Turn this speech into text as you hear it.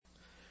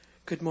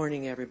Good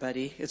morning,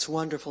 everybody. It's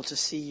wonderful to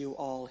see you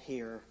all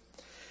here.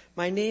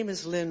 My name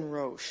is Lynn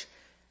Roche.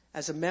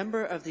 As a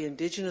member of the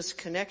Indigenous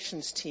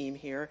Connections team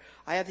here,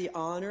 I have the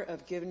honor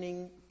of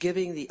giving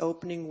the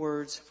opening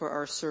words for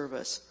our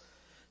service.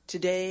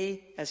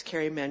 Today, as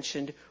Carrie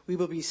mentioned, we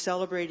will be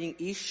celebrating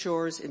East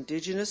Shore's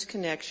Indigenous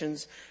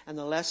connections and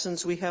the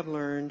lessons we have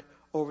learned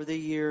over the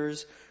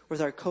years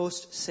with our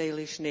Coast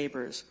Salish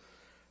neighbors,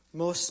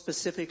 most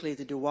specifically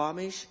the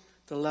Duwamish,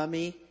 the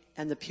Lummi,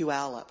 and the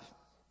Puyallup.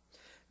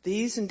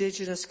 These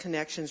Indigenous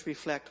connections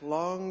reflect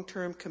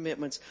long-term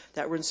commitments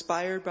that were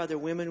inspired by the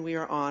women we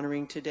are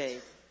honoring today,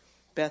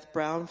 Beth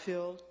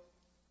Brownfield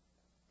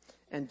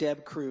and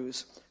Deb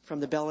Cruz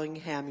from the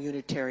Bellingham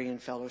Unitarian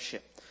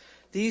Fellowship.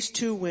 These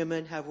two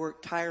women have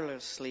worked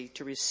tirelessly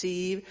to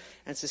receive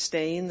and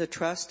sustain the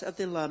trust of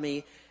the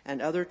Lummi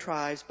and other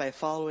tribes by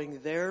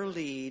following their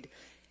lead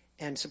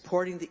and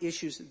supporting the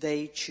issues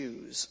they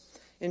choose.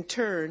 In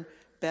turn,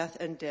 Beth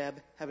and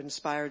Deb have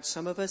inspired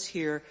some of us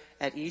here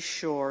at East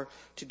Shore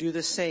to do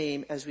the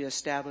same as we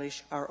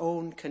establish our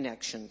own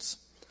connections.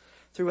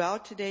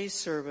 Throughout today's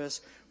service,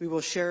 we will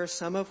share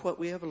some of what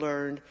we have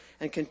learned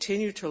and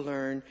continue to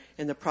learn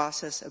in the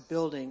process of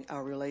building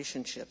our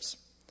relationships.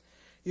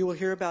 You will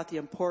hear about the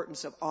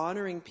importance of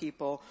honoring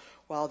people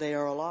while they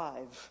are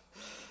alive,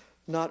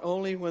 not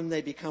only when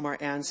they become our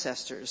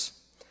ancestors.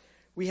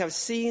 We have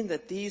seen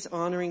that these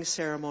honoring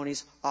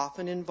ceremonies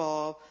often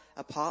involve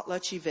a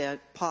potlatch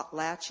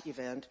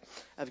event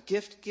of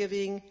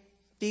gift-giving,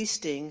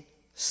 feasting,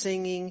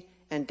 singing,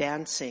 and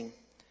dancing.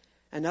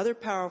 Another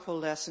powerful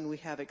lesson we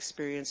have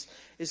experienced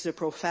is the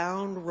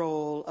profound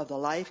role of the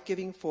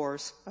life-giving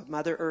force of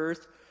Mother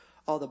Earth,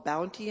 all the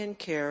bounty and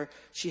care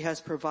she has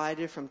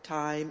provided from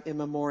time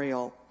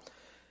immemorial.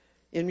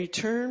 In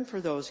return for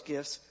those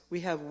gifts, we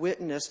have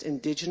witnessed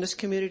Indigenous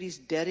communities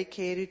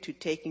dedicated to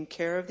taking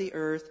care of the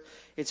earth,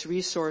 its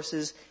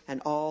resources,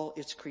 and all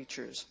its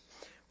creatures.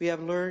 We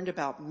have learned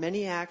about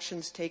many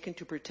actions taken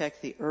to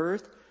protect the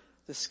earth,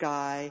 the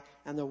sky,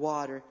 and the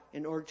water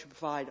in order to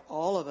provide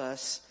all of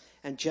us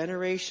and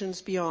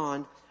generations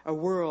beyond a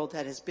world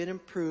that has been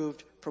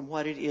improved from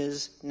what it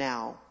is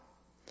now.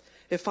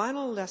 A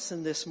final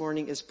lesson this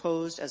morning is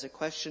posed as a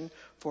question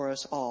for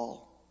us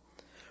all.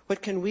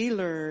 What can we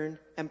learn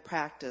and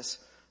practice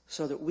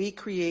so that we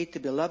create the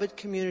beloved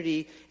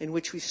community in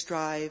which we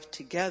strive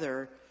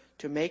together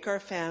to make our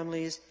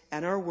families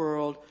and our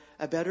world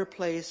a better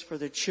place for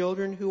the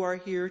children who are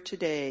here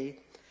today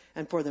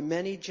and for the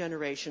many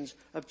generations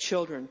of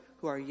children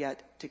who are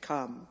yet to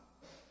come?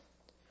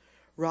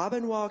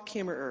 Robin Wall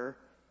Kimmerer,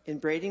 in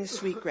Braiding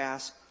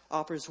Sweetgrass,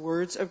 offers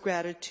words of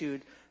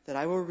gratitude that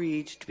I will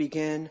read to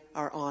begin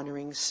our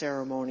honoring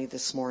ceremony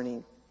this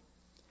morning.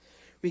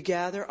 We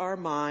gather our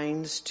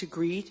minds to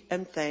greet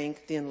and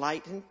thank the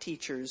enlightened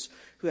teachers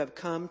who have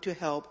come to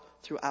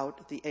help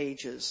throughout the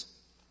ages.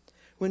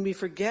 When we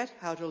forget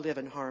how to live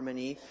in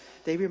harmony,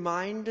 they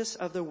remind us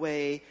of the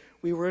way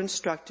we were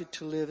instructed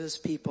to live as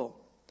people.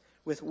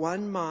 With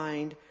one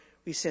mind,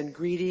 we send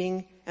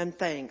greeting and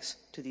thanks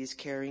to these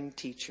caring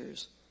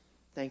teachers.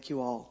 Thank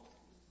you all.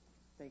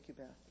 Thank you,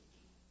 Beth.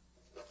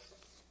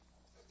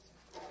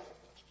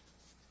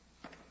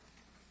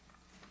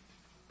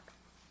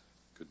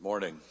 Good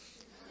morning.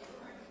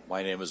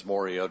 My name is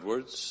Maury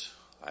Edwards.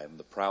 I am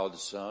the proud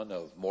son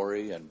of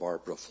Maury and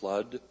Barbara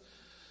Flood,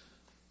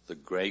 the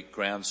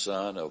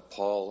great-grandson of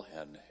Paul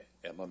and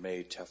Emma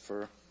Mae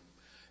Teffer,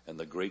 and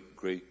the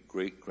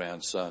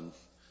great-great-great-grandson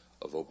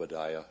of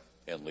Obadiah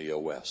and Leah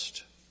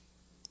West.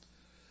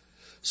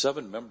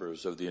 7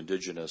 members of the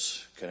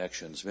Indigenous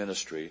Connections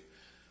Ministry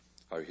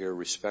are here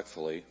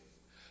respectfully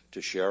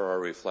to share our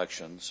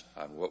reflections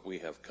on what we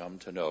have come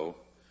to know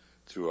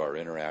through our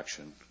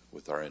interaction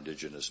with our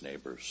Indigenous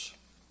neighbors.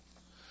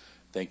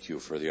 Thank you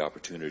for the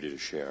opportunity to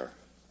share.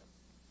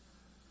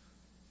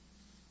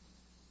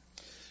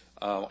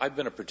 I've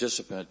been a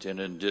participant in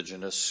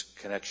Indigenous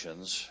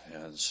Connections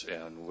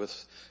and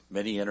with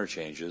many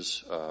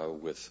interchanges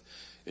with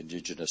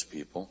Indigenous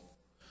people,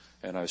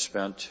 and I've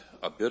spent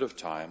a bit of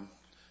time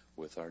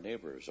with our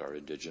neighbors, our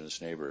Indigenous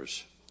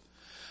neighbors.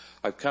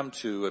 I've come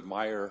to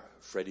admire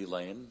Freddie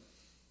Lane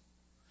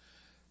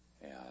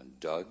and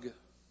Doug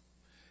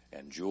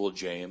and Jewel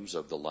James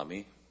of the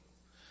Lummi,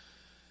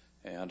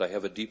 and I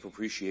have a deep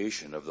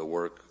appreciation of the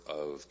work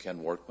of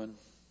Ken Workman,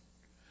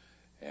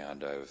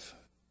 and I've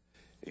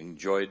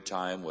enjoyed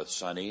time with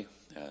Sonny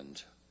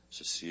and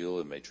Cecile,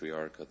 the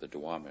matriarch of the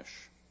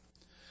Duwamish.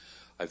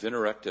 I've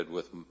interacted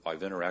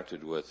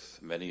with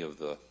many of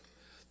the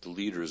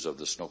leaders of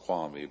the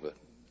Snoqualmie, but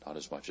not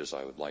as much as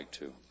I would like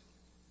to.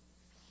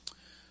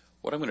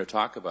 What I'm going to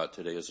talk about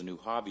today is a new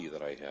hobby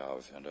that I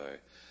have, and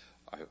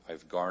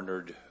I've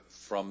garnered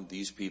from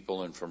these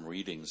people and from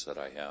readings that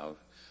I have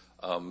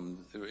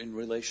in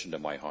relation to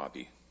my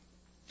hobby,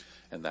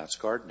 and that's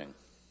gardening.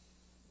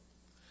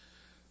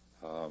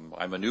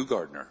 I'm a new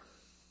gardener.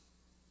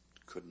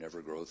 Could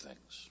never grow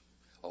things.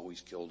 Always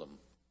killed them.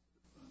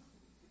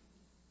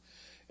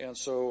 And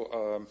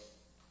so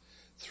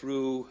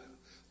through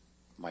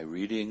my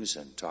readings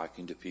and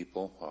talking to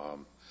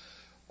people,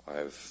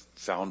 I've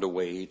found a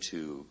way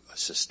to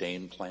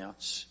sustain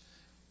plants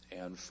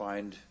and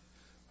find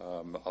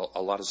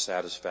a lot of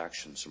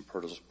satisfaction, some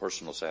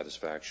personal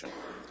satisfaction.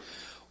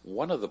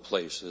 One of the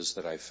places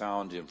that I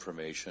found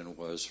information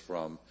was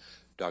from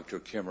Dr.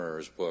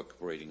 Kimmerer's book,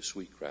 Braiding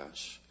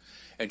Sweetgrass,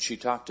 and she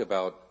talked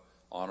about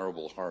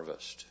honorable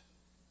harvest.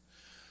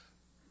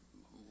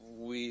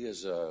 We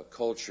as a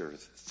culture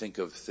think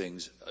of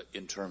things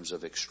in terms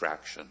of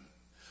extraction.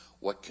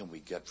 What can we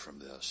get from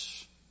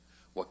this?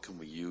 What can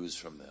we use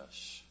from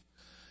this?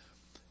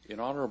 In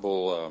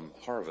honorable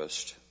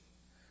harvest,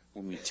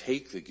 when we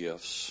take the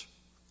gifts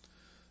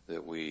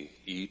that we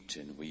eat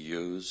and we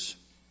use,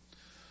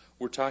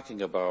 we're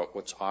talking about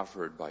what's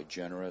offered by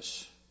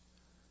generous,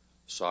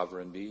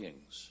 sovereign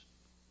beings.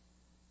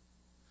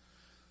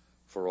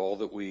 For all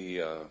that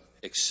we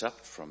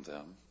accept from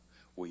them,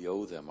 we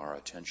owe them our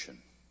attention.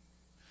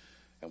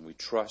 And we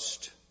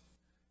trust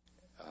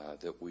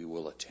that we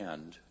will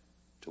attend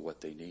to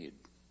what they need.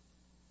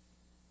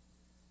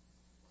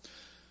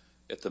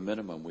 At the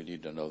minimum, we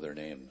need to know their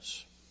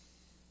names.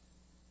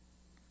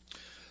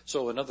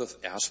 So another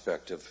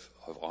aspect of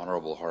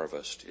honorable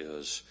harvest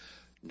is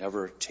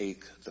never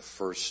take the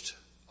first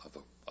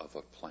of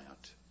a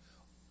plant.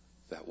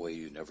 That way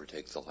you never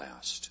take the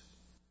last.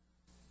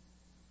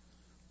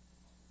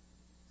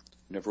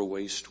 Never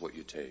waste what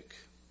you take.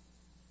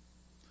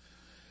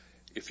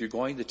 If you're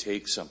going to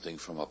take something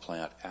from a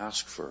plant,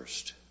 ask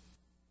first.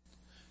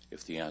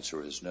 If the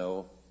answer is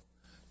no,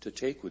 to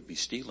take would be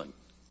stealing.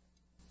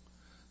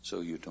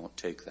 So you don't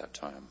take that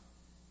time.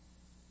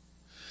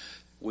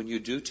 When you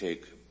do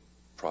take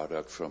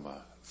product from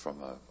a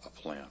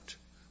plant,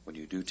 when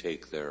you do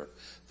take their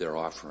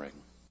offering,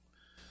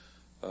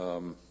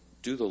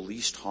 do the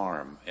least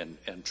harm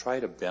and try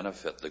to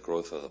benefit the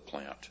growth of the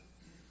plant.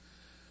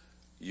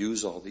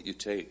 Use all that you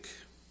take.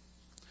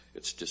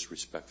 It's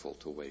disrespectful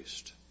to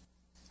waste.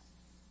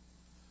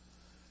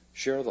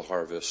 Share the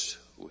harvest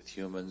with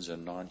humans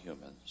and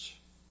non-humans.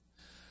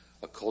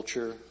 A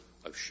culture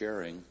of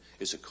sharing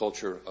is a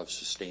culture of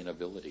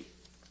sustainability.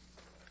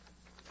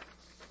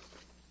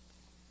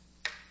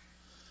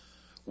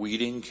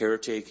 Weeding,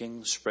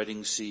 caretaking,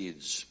 spreading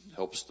seeds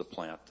helps the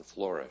plant to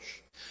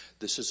flourish.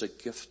 This is a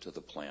gift to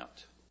the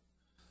plant.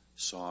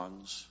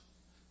 Songs,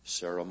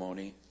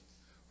 ceremony,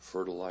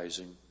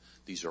 fertilizing,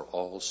 these are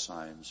all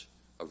signs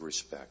of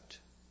respect.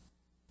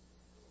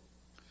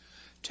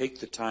 Take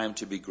the time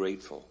to be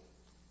grateful.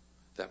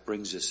 That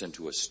brings us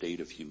into a state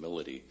of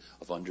humility,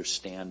 of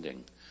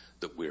understanding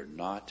that we're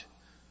not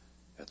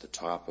at the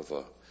top of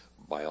a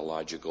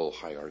biological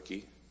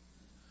hierarchy,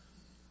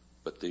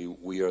 but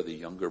we are the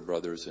younger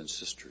brothers and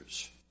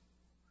sisters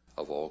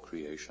of all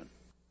creation.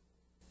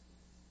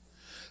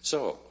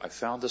 So I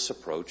found this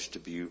approach to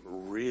be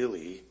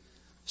really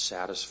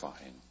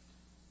satisfying.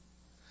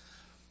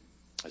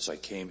 As I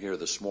came here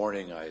this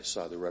morning, I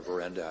saw the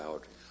Reverenda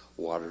out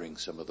watering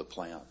some of the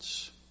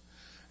plants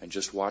and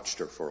just watched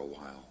her for a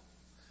while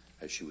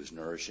as she was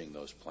nourishing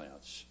those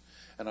plants.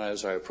 And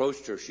as I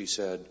approached her, she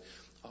said,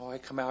 I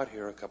come out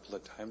here a couple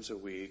of times a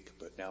week,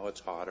 but now it's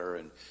hotter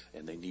and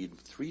they need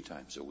 3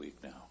 times a week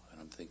now.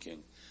 And I'm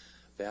thinking,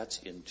 that's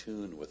in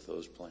tune with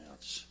those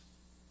plants.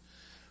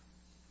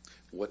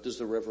 What does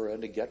the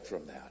Reverenda get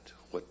from that?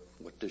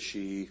 What does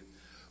she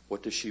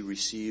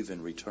receive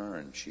in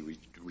return? She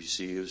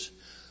receives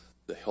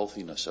the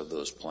healthiness of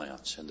those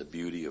plants and the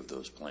beauty of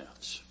those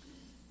plants.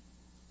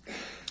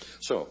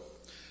 So,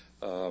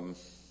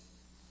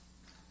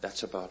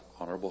 that's about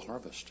honorable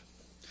harvest.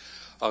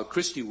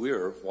 Christy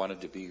Weir wanted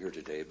to be here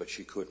today, but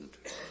she couldn't.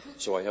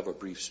 So I have a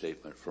brief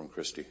statement from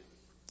Christy.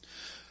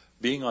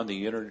 Being on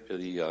the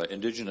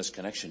Indigenous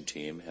Connection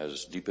team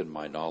has deepened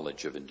my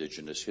knowledge of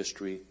Indigenous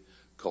history,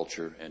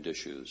 culture, and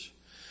issues.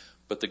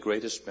 But the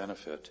greatest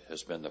benefit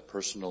has been the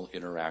personal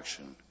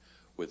interaction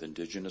with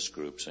Indigenous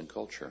groups and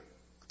culture.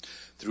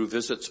 Through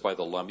visits by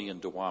the Lummi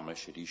and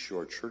Duwamish at East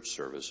Shore church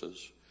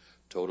services,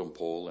 totem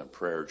pole and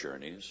prayer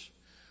journeys,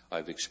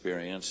 I've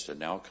experienced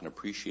and now can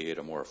appreciate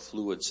a more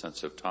fluid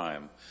sense of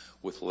time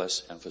with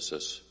less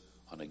emphasis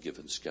on a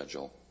given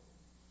schedule.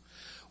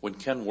 When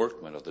Ken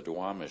Workman of the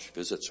Duwamish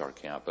visits our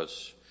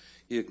campus,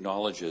 he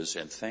acknowledges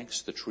and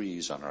thanks the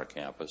trees on our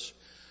campus,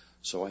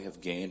 so I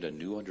have gained a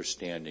new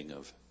understanding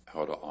of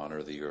how to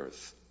honor the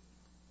earth.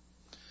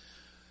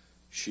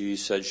 She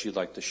said she'd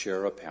like to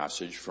share a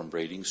passage from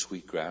Braiding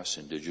Sweetgrass,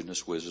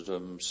 Indigenous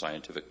Wisdom,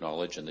 Scientific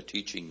Knowledge, and the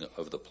Teaching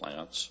of the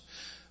Plants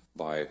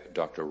by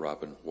Dr.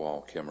 Robin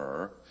Wall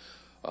Kimmerer,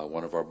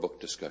 one of our book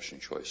discussion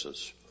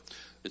choices.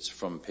 It's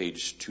from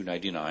page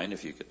 299.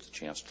 If you get the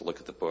chance to look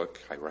at the book,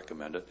 I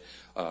recommend it.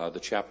 The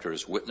chapter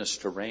is Witness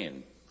to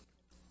Rain.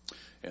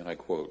 And I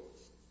quote,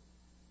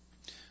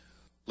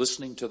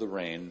 "Listening to the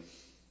rain,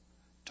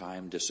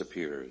 time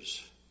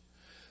disappears.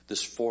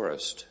 This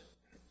forest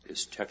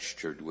is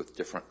textured with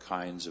different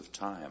kinds of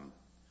time,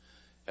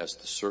 as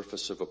the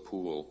surface of a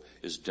pool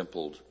is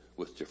dimpled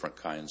with different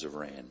kinds of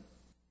rain.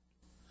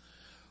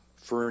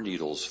 Fir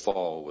needles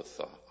fall with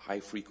the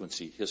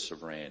high-frequency hiss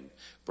of rain.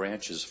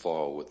 Branches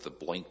fall with the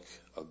blink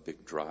of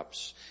big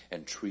drops,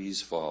 and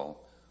trees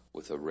fall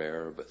with a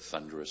rare but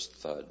thunderous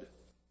thud.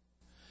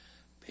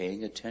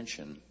 Paying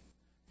attention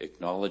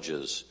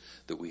acknowledges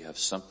that we have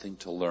something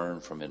to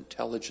learn from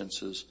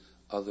intelligences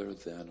other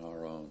than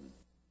our own.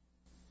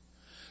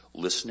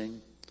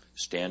 Listening,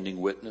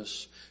 standing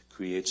witness,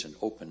 creates an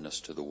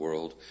openness to the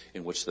world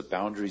in which the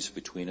boundaries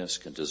between us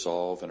can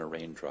dissolve in a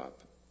raindrop.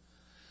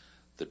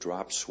 The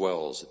drop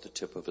swells at the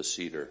tip of a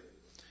cedar,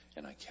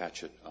 and I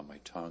catch it on my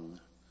tongue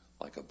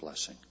like a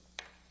blessing.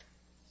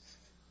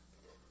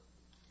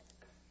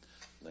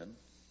 Lynn?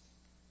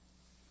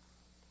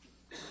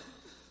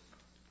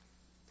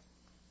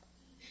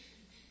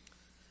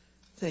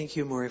 Thank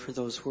you, Maury, for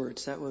those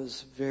words. That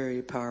was a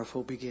very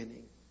powerful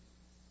beginning.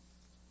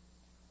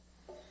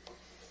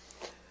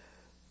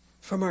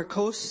 From our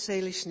Coast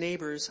Salish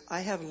neighbors, I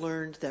have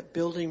learned that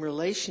building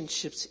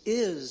relationships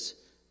is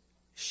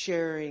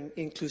sharing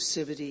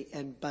inclusivity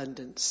and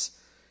abundance.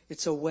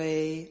 It's a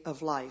way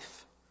of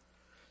life.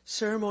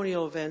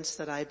 Ceremonial events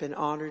that I've been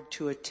honored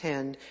to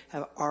attend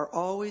are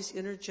always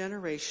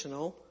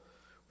intergenerational,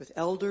 with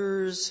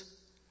elders,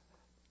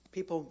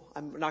 people,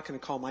 I'm not going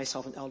to call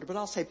myself an elder, but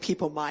I'll say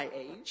people my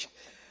age,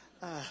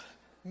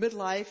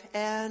 midlife,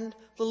 and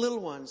the little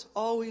ones,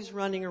 always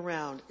running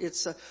around.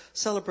 It's a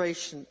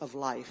celebration of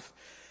life.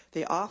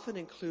 They often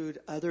include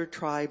other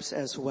tribes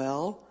as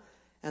well,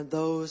 and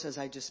those, as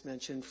I just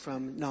mentioned,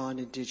 from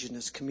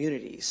non-Indigenous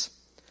communities.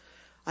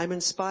 I'm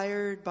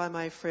inspired by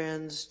my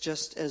friends,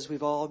 just as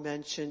we've all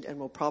mentioned and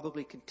will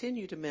probably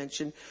continue to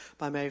mention,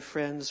 by my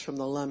friends from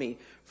the Lummi,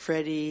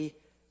 Freddie,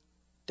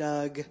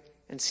 Doug,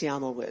 and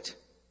Siamalwit.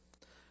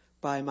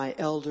 By my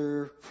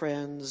elder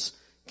friends,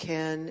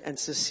 Ken and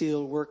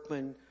Cecile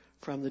Workman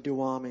from the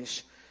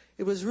Duwamish.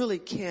 It was really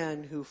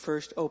Ken who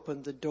first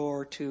opened the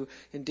door to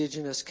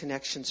Indigenous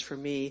connections for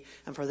me,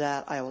 and for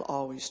that I will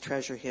always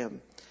treasure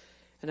him.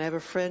 And I have a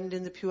friend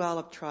in the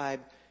Puyallup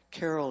tribe,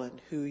 Carolyn,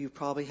 who you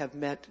probably have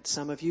met,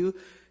 some of you.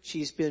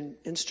 She's been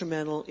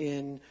instrumental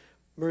in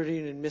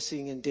murdering and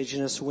missing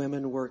Indigenous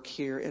women work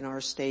here in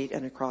our state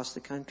and across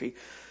the country.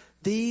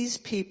 These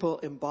people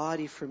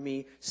embody for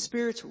me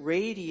spirits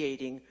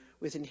radiating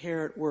with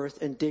inherent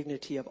worth and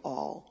dignity of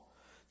all.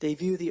 They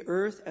view the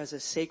earth as a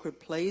sacred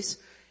place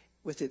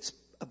with its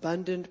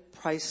abundant,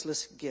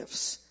 priceless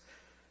gifts.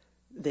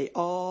 They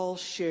all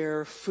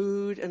share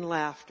food and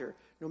laughter.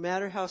 No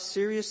matter how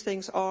serious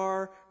things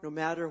are, no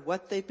matter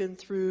what they've been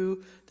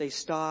through, they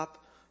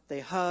stop, they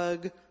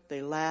hug,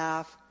 they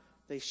laugh,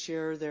 they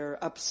share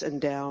their ups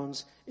and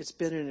downs. It's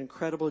been an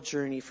incredible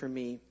journey for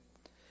me.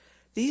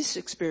 These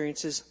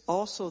experiences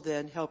also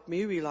then help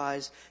me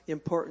realize the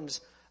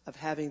importance of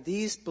having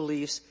these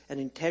beliefs an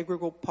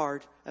integral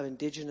part of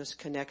Indigenous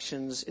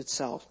connections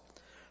itself.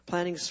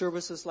 Planning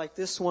services like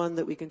this one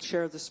that we can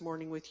share this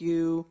morning with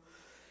you,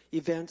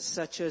 events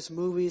such as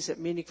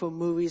meaningful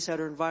movies that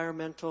are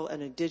environmental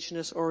and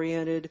Indigenous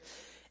oriented,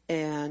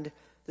 and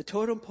the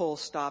totem pole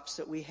stops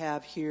that we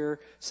have here.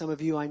 Some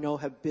of you I know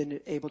have been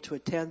able to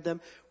attend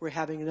them. We're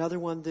having another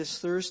one this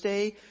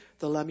Thursday.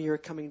 The Lummi are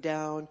coming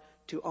down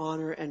to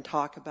honor and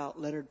talk about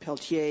Leonard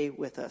Peltier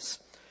with us.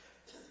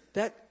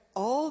 That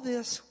all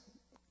this,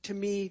 to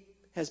me,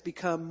 has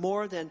become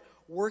more than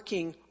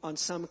working on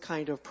some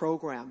kind of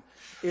program.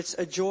 It's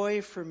a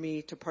joy for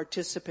me to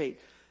participate.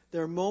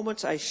 There are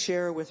moments I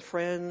share with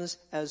friends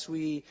as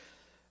we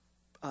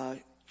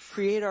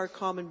create our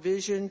common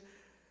vision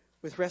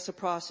with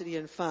reciprocity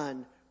and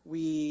fun.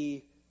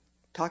 We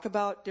talk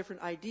about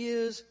different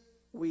ideas,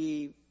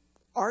 we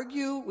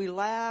argue, we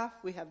laugh,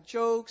 we have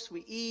jokes,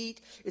 we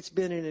eat. It's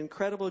been an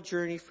incredible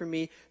journey for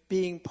me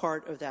being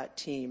part of that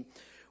team.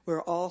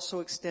 We're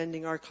also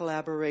extending our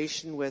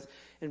collaboration with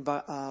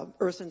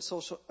Earth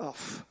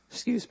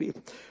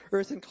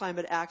and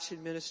Climate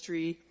Action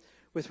Ministry,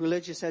 with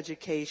religious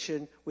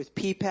education, with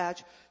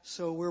PPATCH.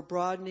 So we're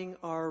broadening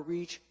our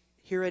reach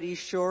here at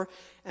East Shore,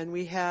 and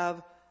we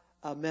have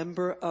a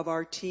member of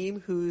our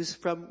team who's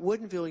from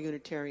Woodinville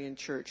Unitarian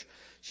Church.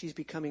 She's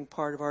becoming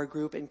part of our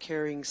group and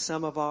carrying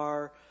some of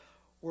our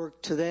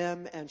work to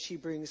them, and she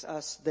brings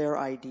us their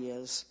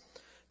ideas.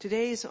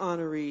 Today's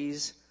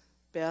honorees,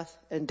 Beth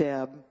and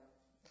Deb,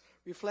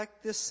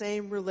 reflect this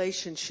same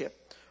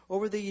relationship.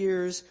 Over the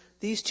years,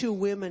 these two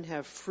women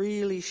have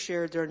freely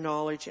shared their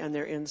knowledge and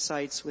their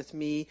insights with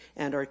me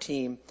and our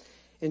team.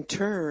 In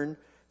turn,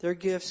 their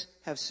gifts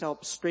have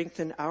helped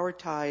strengthen our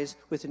ties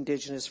with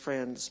Indigenous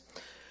friends.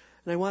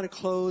 And I want to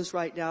close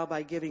right now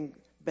by giving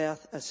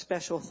Beth a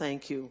special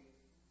thank you.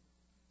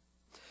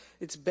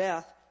 It's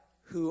Beth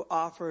who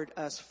offered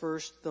us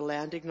first the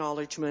land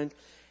acknowledgement,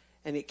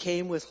 and it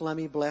came with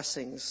Lummi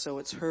blessings. So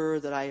it's her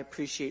that I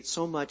appreciate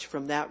so much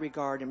from that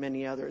regard and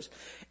many others.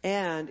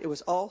 And it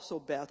was also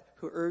Beth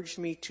who urged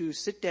me to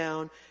sit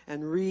down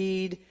and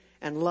read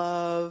and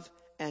love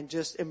and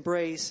just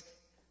embrace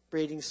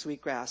Braiding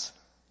Sweetgrass.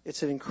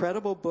 It's an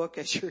incredible book,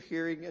 as you're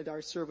hearing in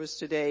our service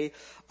today.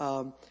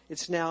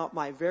 It's now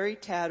my very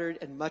tattered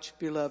and much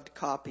beloved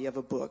copy of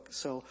a book.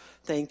 So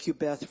thank you,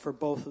 Beth, for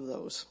both of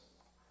those.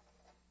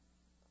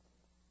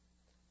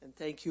 And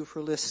thank you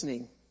for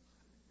listening.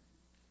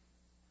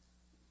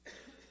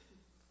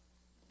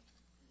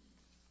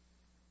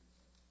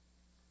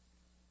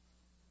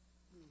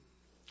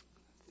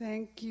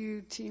 Thank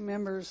you, team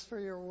members, for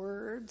your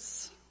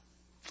words.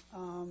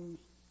 I'm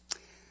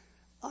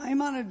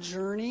on a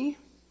journey,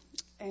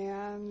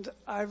 and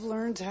I've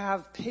learned to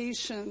have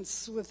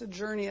patience with the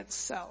journey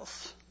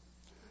itself.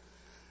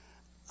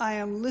 I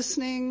am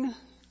listening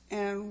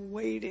and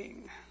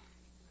waiting.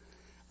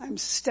 I'm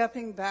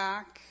stepping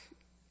back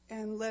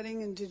and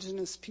letting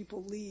Indigenous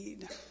people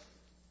lead.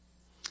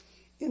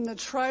 In the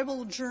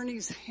Tribal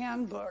Journeys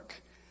Handbook,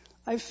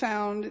 I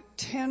found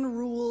 10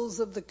 rules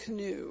of the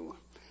canoe,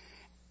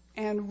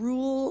 and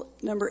rule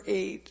number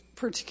 8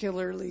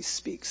 particularly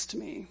speaks to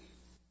me.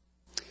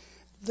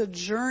 The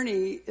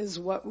journey is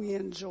what we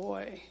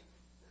enjoy.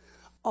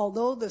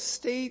 Although the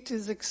state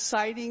is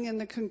exciting and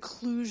the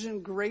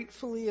conclusion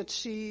gratefully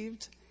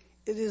achieved,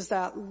 it is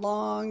that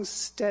long,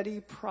 steady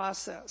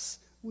process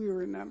we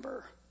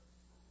remember.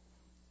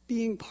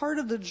 Being part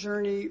of the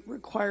journey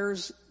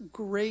requires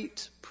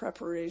great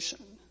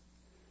preparation.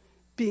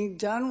 Being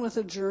done with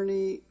a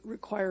journey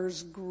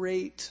requires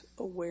great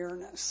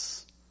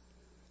awareness.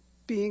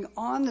 Being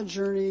on the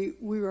journey,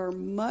 we are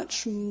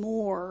much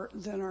more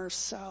than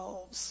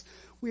ourselves.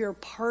 We are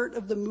part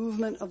of the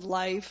movement of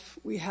life.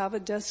 We have a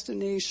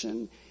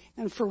destination.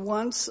 And for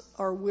once,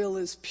 our will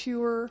is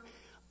pure.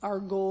 Our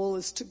goal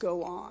is to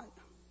go on.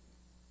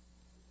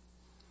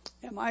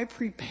 Am I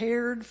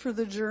prepared for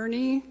the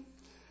journey?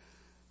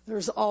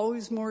 There's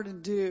always more to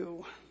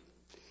do.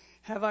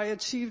 Have I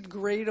achieved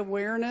great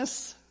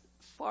awareness?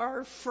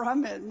 Far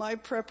from it. My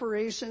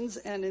preparations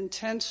and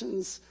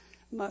intentions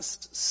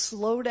must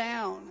slow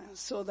down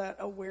so that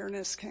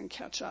awareness can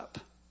catch up.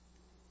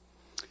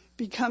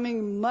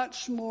 Becoming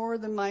much more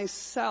than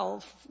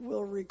myself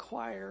will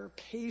require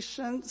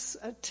patience,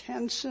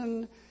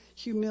 attention,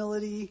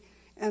 humility,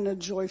 and a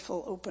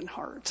joyful open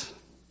heart.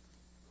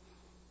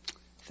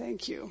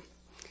 Thank you.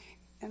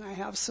 And I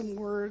have some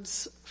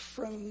words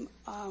from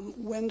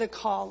Wenda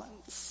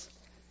Collins.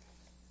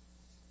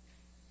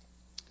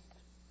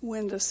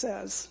 Wenda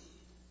says,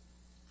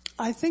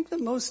 I think the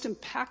most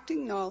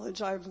impacting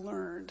knowledge I've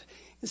learned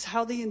is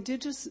how the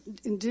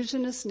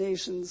indigenous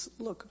nations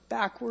look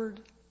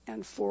backward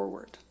and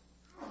forward.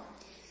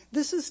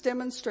 This is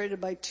demonstrated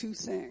by 2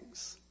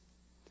 things.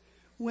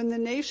 When the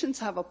nations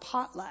have a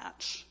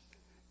potlatch,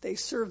 they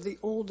serve the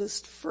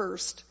oldest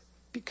first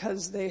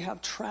because they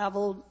have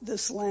traveled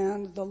this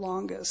land the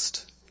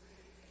longest.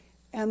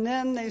 And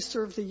then they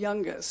serve the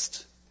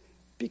youngest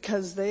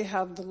because they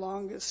have the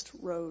longest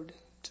road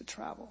to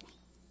travel.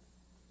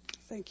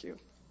 Thank you.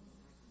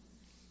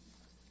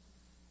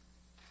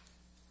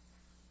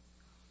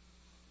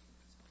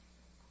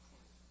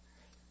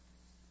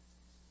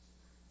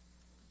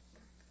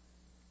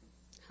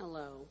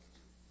 Hello.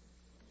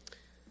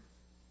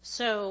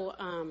 So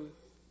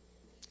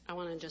I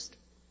want to just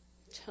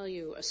tell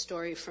you a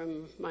story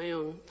from my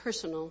own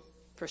personal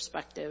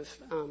perspective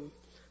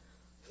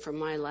from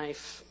my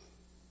life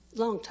a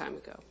long time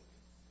ago.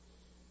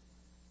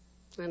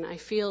 And I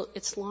feel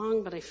it's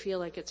long, but I feel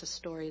like it's a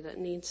story that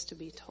needs to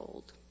be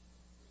told.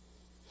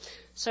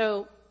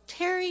 So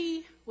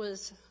Terry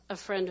was a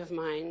friend of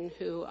mine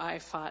who I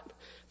fought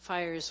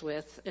fires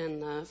with in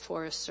the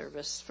Forest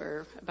Service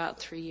for about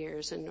 3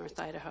 years in North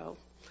Idaho.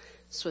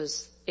 This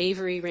was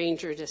Avery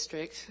Ranger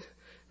District,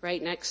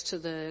 right next to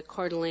the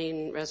Coeur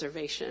d'Alene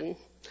Reservation.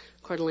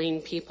 Coeur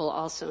d'Alene people,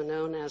 also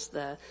known as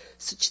the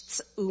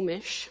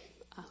Umish,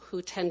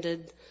 who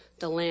tended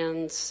the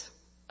lands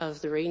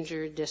of the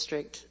Ranger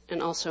District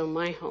and also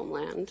my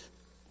homeland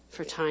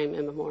for time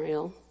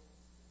immemorial,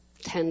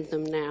 tend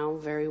them now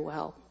very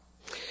well.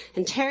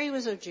 And Terry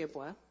was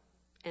Ojibwa,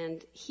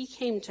 and he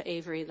came to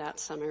Avery that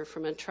summer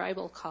from a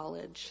tribal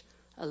college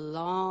a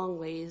long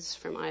ways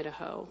from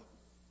Idaho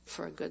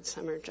for a good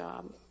summer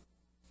job.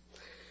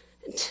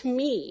 And to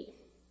me,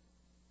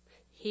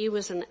 he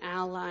was an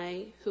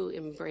ally who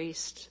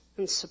embraced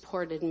and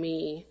supported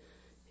me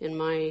in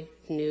my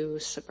new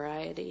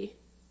sobriety.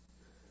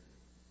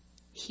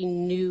 He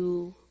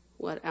knew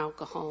what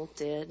alcohol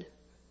did,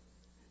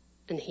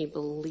 and he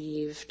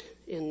believed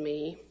in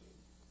me.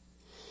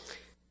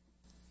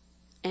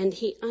 And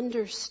he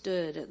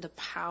understood the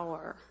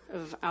power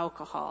of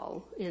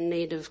alcohol in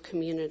Native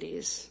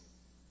communities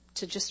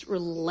to just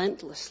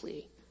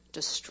relentlessly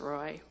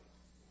destroy.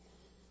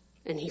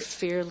 And he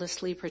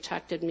fearlessly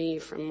protected me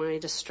from my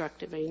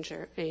destructive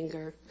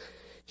anger.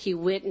 He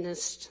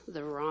witnessed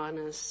the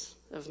rawness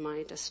of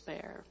my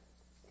despair.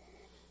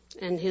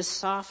 And his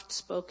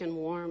soft-spoken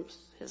warmth,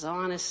 his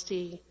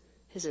honesty,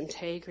 his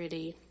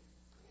integrity,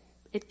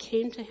 it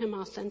came to him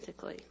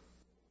authentically.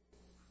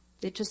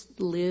 It just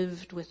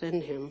lived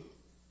within him.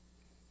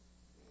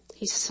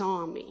 He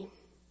saw me,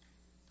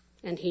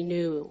 and he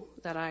knew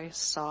that I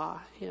saw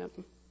him.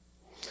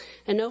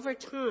 And over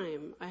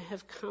time, I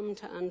have come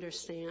to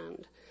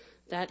understand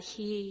that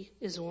he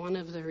is one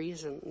of the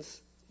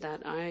reasons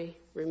that I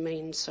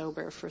remained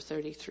sober for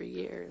 33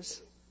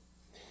 years.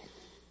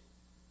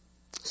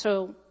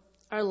 So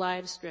our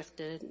lives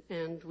drifted,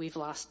 and we've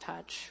lost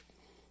touch.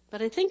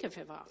 But I think of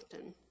him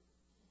often.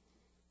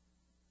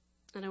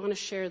 And I want to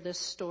share this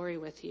story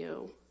with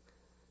you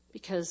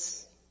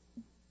because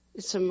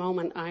It's a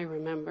moment I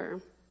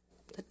remember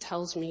that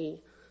tells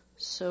me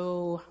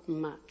so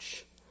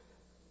much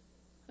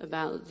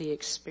about the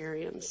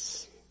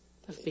experience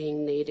of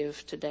being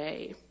Native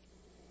today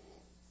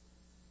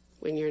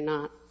when you're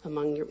not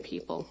among your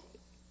people.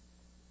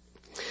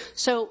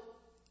 So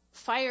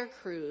fire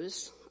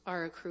crews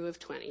are a crew of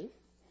 20,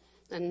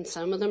 and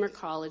some of them are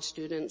college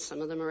students,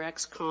 some of them are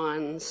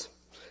ex-cons,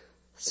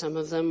 some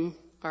of them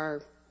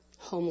are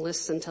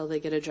homeless until they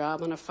get a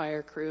job on a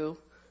fire crew,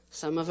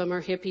 some of them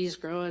are hippies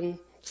growing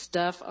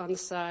stuff on the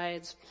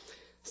sides,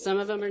 some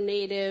of them are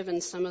Native,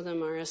 and some of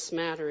them are a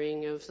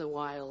smattering of the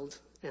wild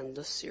and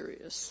the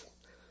serious.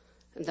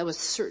 And that was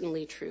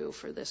certainly true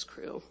for this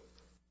crew.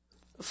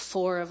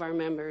 4 of our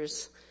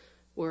members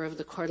were of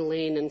the Coeur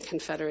d'Alene and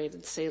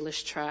Confederated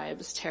Salish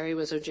tribes. Terry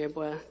was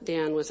Ojibwa,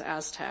 Dan was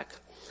Aztec.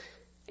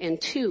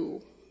 And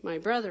 2, my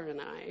brother and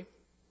I,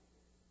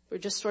 were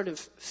just sort of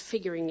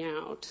figuring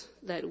out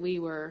that we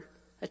were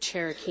a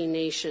Cherokee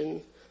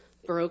nation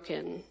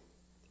broken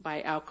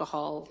by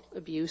alcohol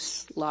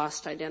abuse,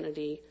 lost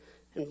identity,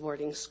 and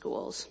boarding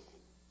schools.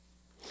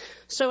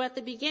 So at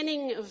the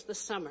beginning of the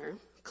summer,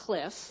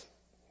 Cliff,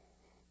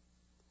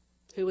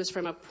 who was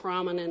from a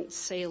prominent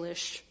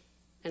Salish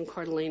and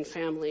Coeur d'Alene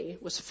family,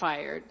 was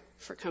fired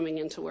for coming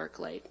into work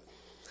late.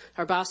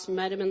 Our boss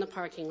met him in the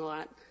parking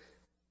lot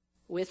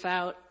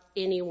without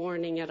any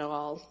warning at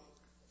all,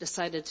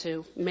 decided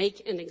to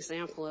make an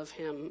example of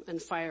him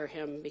and fire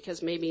him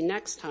because maybe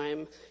next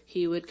time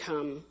he would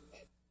come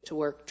to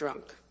work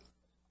drunk.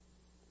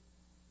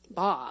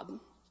 Bob,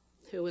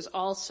 who was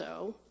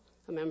also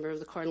a member of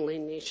the Coeur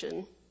d'Alene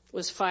Nation,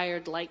 was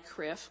fired like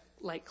Cliff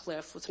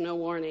with no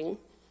warning,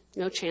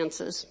 no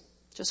chances,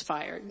 just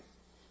fired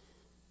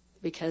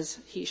because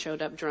he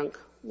showed up drunk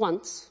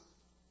once.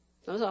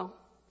 That was all,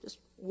 just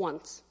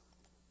once.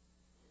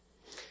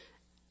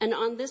 And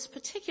on this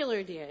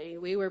particular day,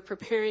 we were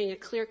preparing a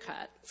clear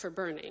cut for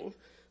burning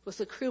with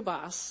the crew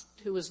boss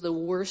who was the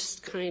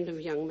worst kind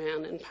of young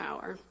man in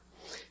power.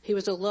 He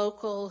was a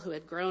local who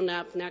had grown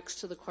up next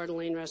to the Coeur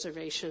d'Alene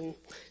Reservation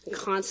and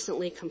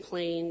constantly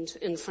complained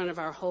in front of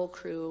our whole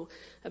crew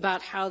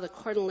about how the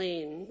Coeur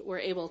d'Alene were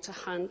able to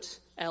hunt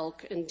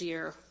elk and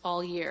deer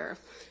all year.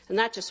 And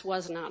that just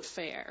was not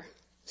fair.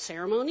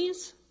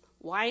 Ceremonies?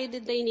 Why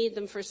did they need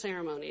them for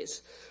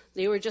ceremonies?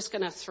 They were just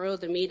going to throw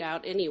the meat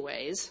out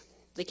anyways.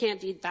 They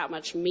can't eat that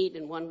much meat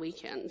in one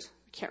weekend.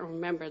 I can't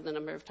remember the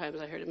number of times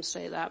I heard him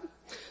say that.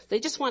 They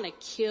just want to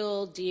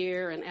kill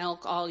deer and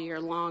elk all year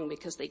long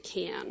because they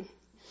can.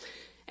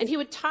 And he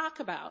would talk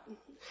about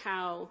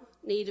how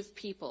Native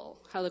people,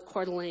 how the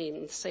Coeur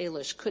d'Alene,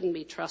 Salish couldn't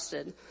be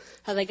trusted,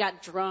 how they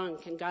got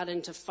drunk and got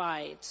into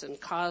fights and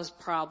caused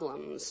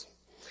problems,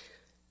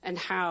 and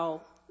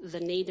how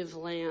the Native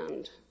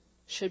land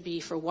should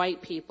be for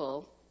white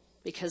people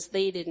because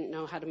they didn't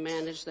know how to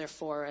manage their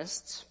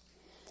forests.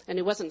 And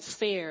it wasn't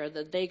fair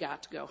that they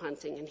got to go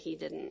hunting and he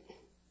didn't.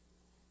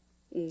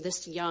 And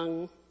this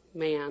young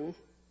man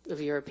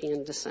of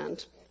European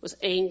descent was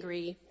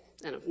angry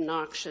and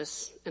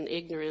obnoxious and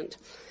ignorant.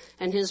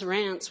 And his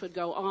rants would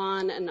go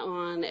on and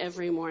on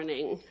every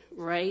morning,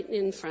 right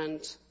in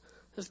front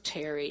of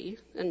Terry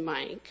and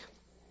Mike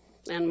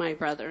and my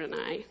brother and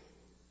I.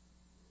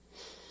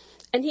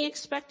 And he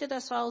expected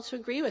us all to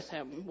agree with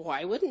him.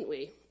 Why wouldn't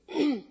we?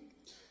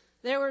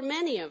 There were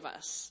many of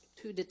us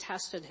who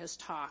detested his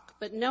talk,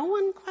 but no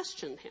one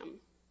questioned him.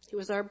 He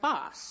was our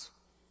boss.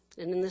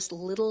 And in this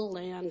little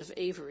land of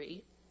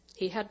Avery,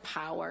 he had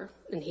power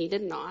and he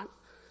did not,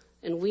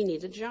 and we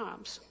needed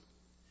jobs.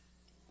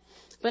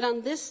 But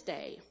on this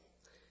day,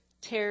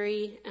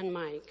 Terry and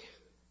Mike,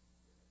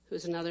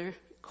 who's another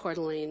Coeur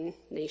d'Alene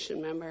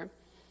Nation member,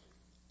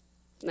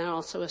 now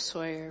also a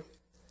Sawyer,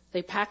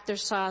 they packed their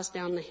saws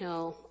down the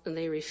hill and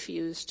they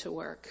refused to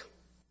work.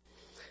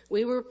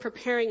 We were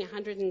preparing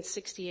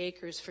 160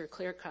 acres for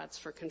clear cuts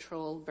for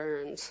controlled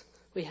burns.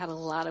 We had a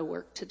lot of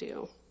work to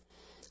do.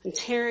 And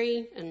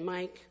Terry and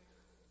Mike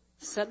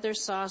set their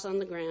saws on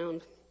the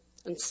ground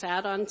and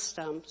sat on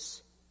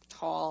stumps,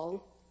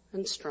 tall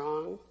and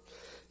strong,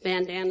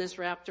 bandanas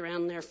wrapped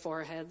around their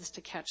foreheads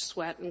to catch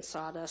sweat and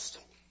sawdust.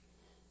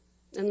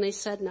 And they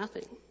said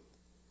nothing.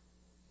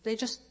 They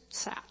just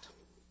sat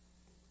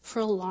for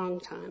a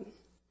long time.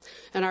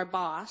 And our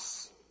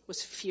boss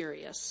was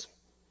furious.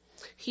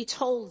 He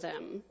told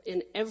them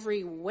in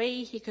every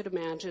way he could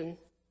imagine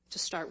to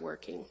start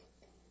working.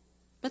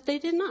 But they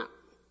did not.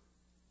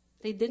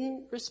 They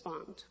didn't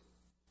respond.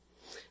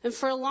 And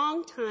for a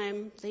long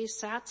time, they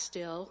sat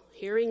still,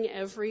 hearing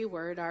every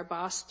word our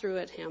boss threw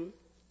at him,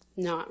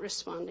 not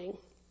responding.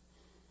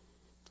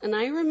 And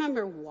I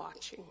remember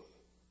watching,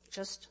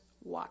 just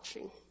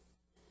watching,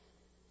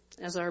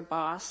 as our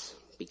boss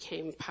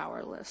became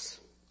powerless.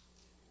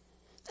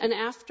 And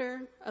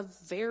after a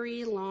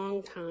very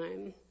long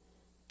time,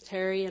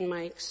 Terry and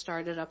Mike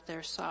started up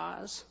their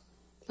saws,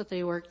 but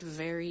they worked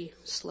very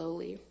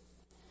slowly.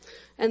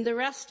 And the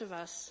rest of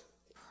us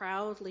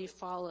proudly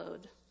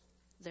followed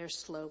their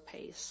slow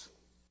pace.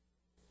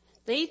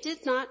 They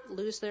did not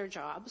lose their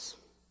jobs.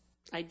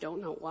 I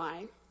don't know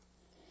why.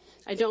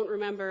 I don't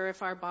remember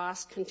if our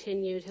boss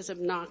continued his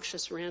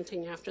obnoxious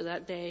ranting after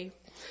that day.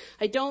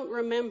 I don't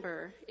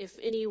remember if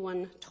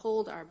anyone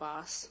told our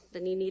boss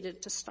that he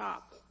needed to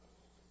stop.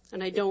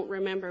 And I don't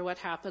remember what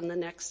happened the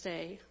next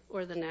day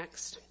or the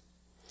next.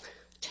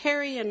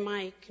 Terry and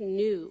Mike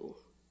knew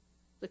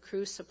the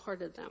crew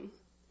supported them.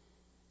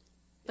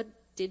 But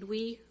did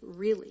we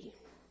really?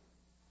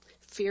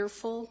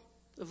 Fearful,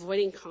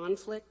 avoiding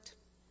conflict?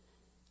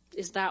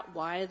 Is that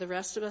why the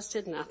rest of us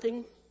did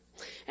nothing?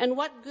 And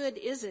what good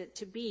is it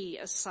to be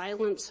a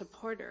silent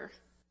supporter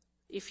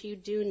if you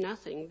do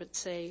nothing but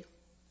say,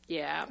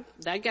 yeah,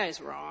 that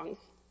guy's wrong?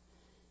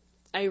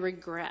 I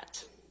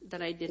regret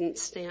that I didn't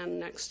stand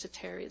next to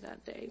Terry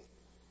that day.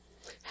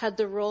 Had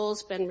the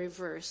roles been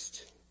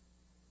reversed,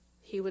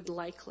 he would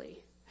likely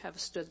have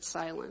stood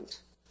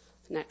silent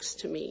next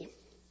to me.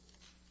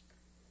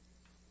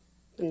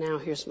 And now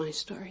here's my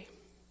story.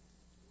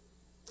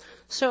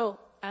 So,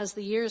 as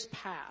the years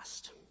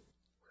passed,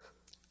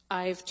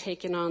 I've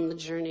taken on the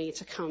journey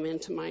to come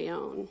into my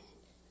own.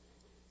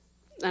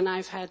 And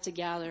I've had to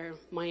gather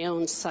my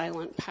own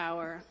silent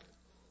power,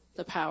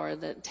 the power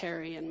that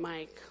Terry and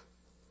Mike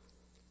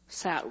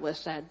sat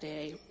with that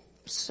day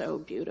so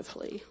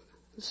beautifully,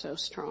 so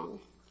strong.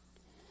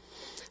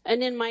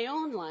 And in my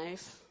own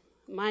life,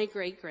 my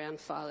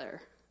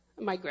great-grandfather,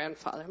 my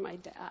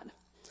dad,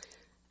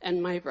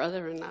 and my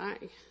brother and I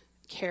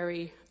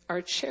carry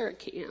our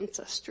Cherokee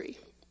ancestry.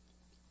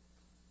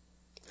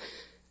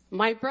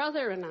 My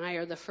brother and I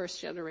are the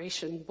first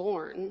generation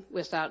born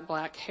without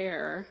black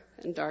hair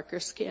and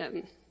darker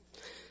skin.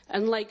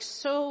 And like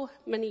so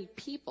many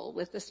people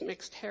with this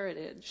mixed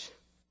heritage,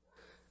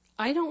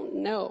 I don't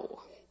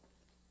know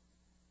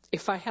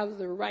if I have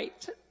the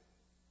right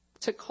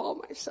to call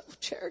myself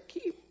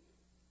Cherokee.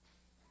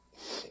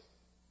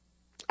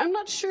 I'm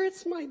not sure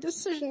it's my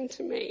decision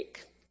to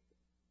make,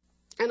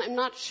 and I'm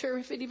not sure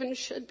if it even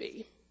should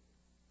be.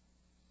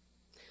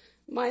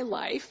 My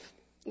life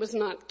was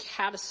not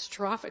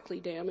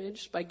catastrophically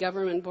damaged by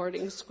government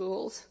boarding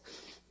schools,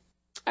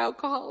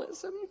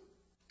 alcoholism,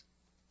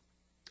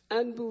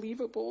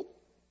 unbelievable,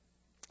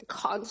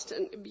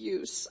 constant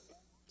abuse,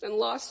 and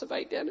loss of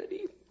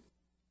identity.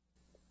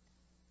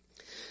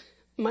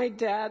 My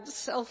dad's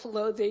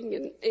self-loathing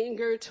and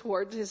anger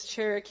towards his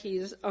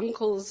Cherokee's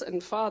uncles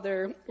and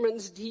father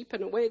runs deep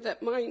in a way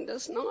that mine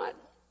does not.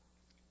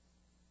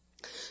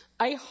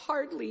 I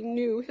hardly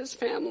knew his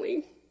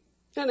family,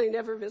 and I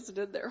never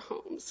visited their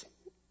homes.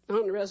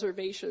 On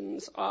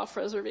reservations, off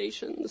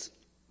reservations,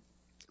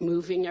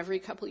 moving every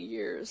couple of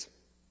years.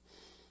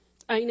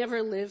 I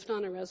never lived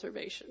on a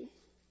reservation.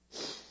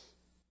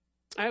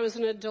 I was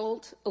an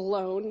adult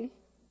alone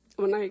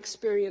when I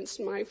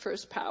experienced my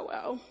first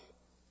powwow,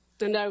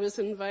 and I was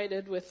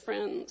invited with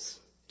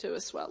friends to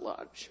a sweat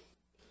lodge.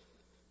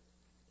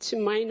 To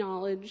my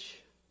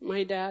knowledge,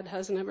 my dad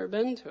has never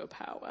been to a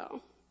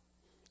powwow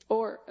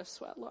or a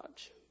sweat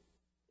lodge,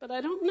 but I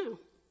don't know.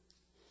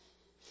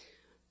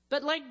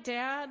 But like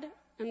Dad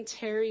and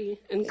Terry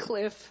and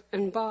Cliff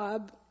and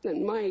Bob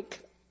and Mike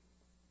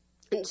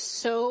and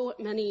so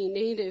many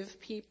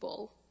Native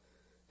people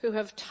who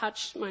have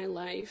touched my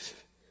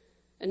life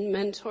and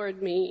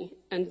mentored me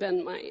and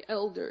been my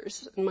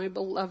elders and my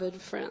beloved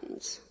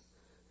friends,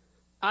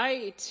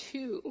 I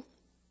too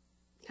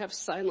have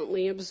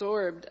silently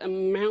absorbed a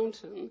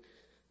mountain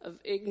of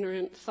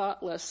ignorant,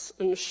 thoughtless,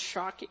 and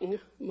shocking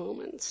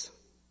moments.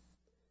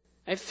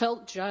 I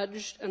felt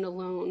judged and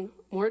alone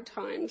more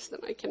times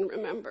than I can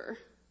remember.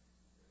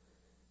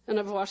 And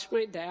I've watched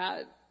my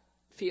dad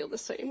feel the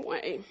same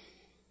way.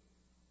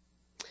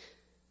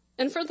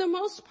 And for the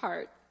most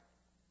part,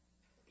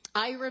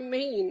 I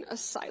remain a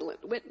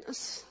silent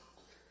witness,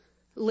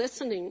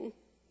 listening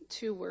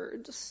to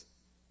words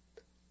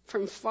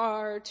from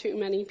far too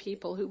many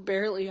people who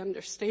barely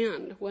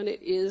understand what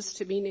it is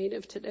to be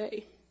Native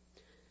today.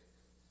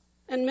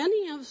 And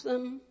many of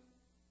them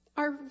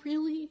are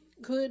really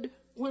good,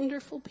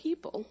 wonderful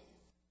people.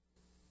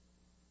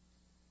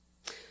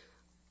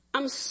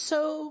 I'm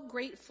so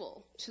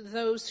grateful to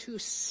those who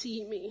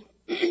see me.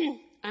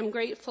 I'm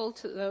grateful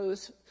to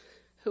those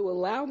who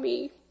allow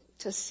me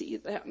to see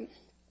them.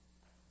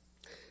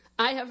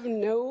 I have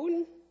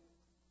known,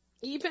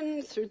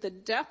 even though the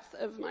depth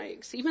of my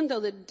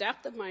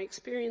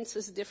experience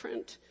is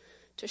different,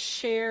 to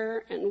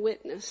share and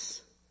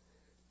witness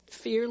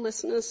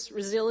fearlessness,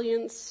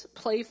 resilience,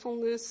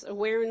 playfulness,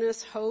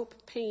 awareness, hope,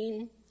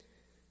 pain,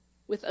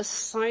 with a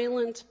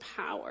silent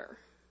power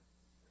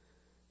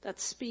that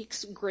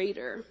speaks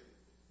greater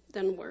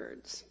than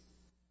words.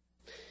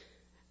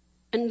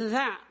 And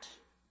that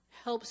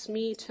helps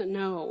me to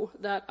know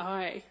that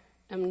I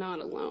am not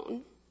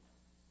alone.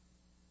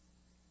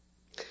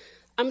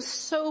 I'm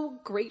so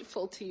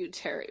grateful to you,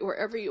 Terry,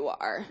 wherever you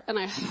are, and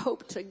I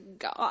hope to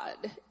God,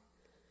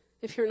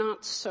 if you're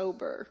not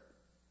sober,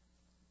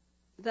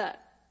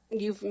 that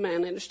you've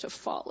managed to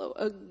follow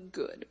a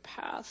good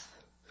path.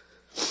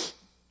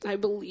 I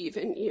believe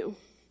in you.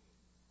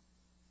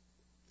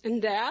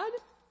 And Dad,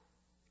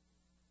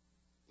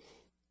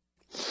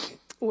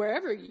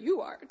 wherever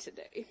you are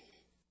today,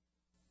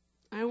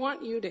 I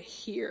want you to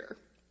hear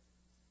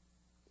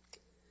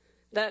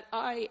that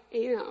I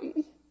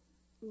am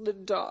the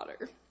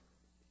daughter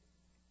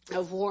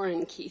of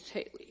Warren Keith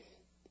Haley,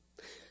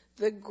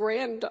 the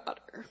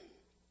granddaughter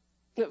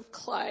of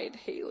Clyde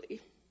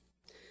Haley,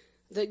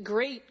 the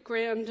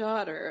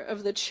great-granddaughter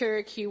of the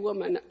Cherokee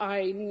woman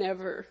I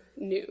never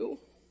knew.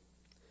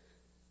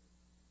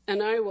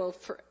 And I will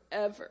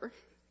forever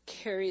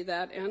carry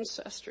that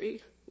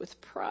ancestry with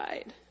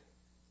pride.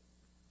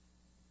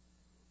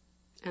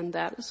 And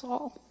that is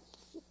all.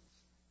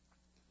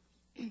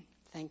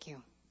 Thank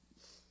you.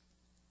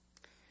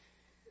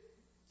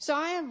 So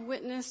I have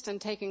witnessed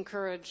and taken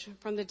courage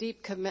from the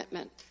deep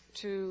commitment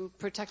to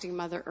protecting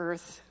Mother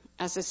Earth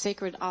as a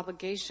sacred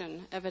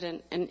obligation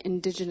evident in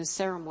Indigenous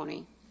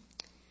ceremony.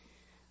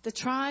 The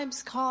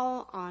tribes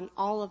call on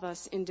all of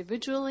us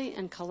individually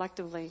and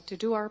collectively to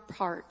do our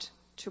part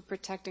to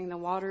protecting the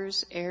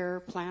waters, air,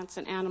 plants,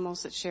 and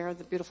animals that share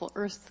the beautiful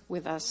earth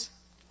with us.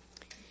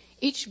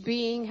 Each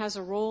being has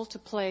a role to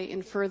play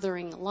in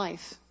furthering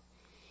life.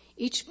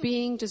 Each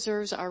being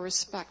deserves our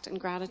respect and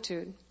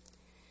gratitude.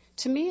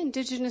 To me,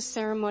 Indigenous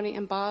ceremony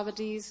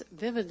embodies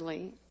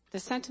vividly the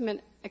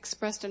sentiment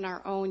expressed in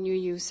our own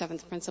UU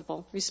 7th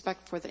principle,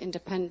 respect for the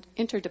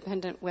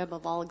interdependent web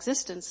of all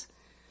existence,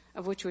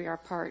 of which we are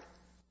part.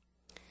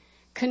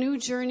 Canoe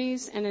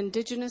journeys and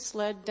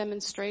Indigenous-led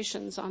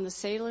demonstrations on the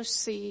Salish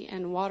Sea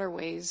and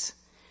waterways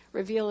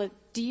reveal a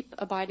deep,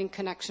 abiding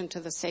connection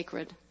to the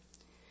sacred.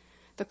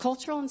 The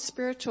cultural and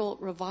spiritual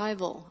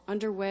revival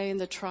underway in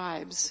the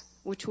tribes,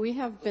 which we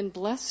have been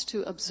blessed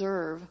to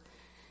observe,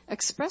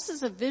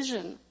 expresses a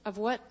vision of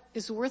what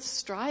is worth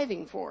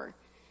striving for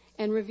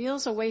and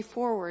reveals a way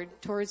forward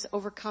towards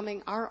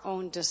overcoming our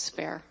own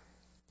despair.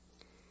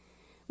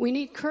 We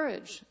need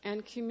courage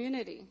and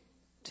community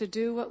to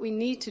do what we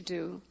need to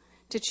do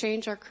to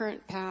change our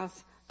current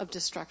path of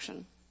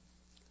destruction.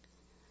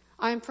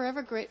 I am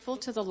forever grateful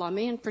to the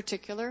Lummi in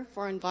particular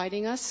for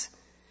inviting us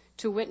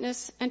to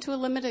witness and to a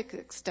limited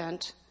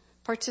extent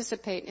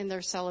participate in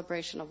their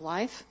celebration of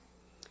life.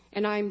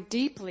 And I'm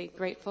deeply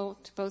grateful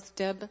to both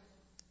Deb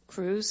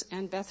Cruz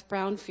and Beth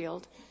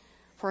Brownfield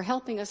for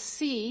helping us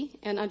see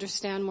and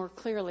understand more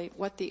clearly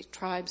what the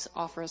tribes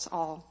offer us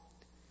all.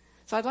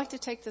 So I'd like to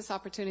take this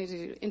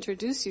opportunity to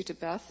introduce you to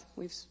Beth.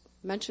 We've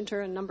mentioned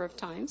her a number of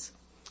times.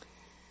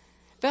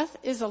 Beth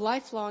is a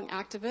lifelong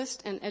activist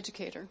and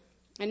educator,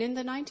 and in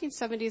the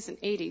 1970s and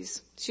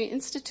 80s, she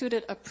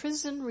instituted a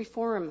prison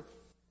reform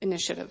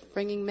initiative,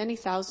 bringing many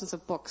thousands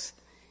of books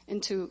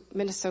into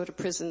Minnesota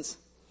prisons.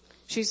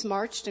 She's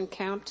marched and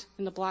camped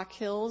in the Black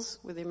Hills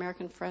with the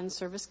American Friends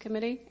Service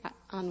Committee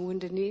on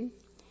Wounded Knee.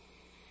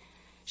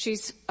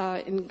 She's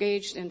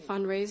engaged in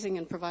fundraising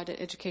and provided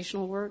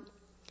educational work.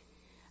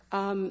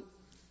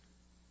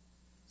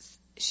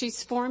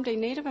 She's formed a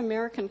Native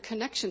American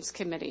Connections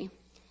Committee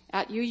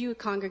at UU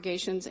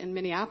congregations in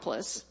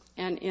Minneapolis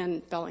and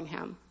in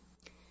Bellingham.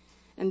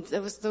 And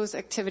those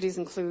activities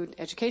include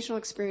educational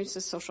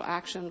experiences, social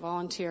action,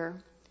 volunteer,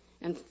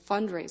 and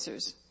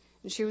fundraisers.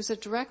 And she was a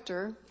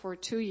director for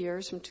 2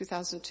 years, from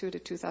 2002 to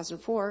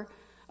 2004,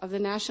 of the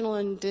National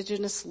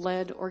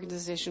Indigenous-led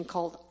organization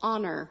called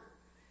HONOR,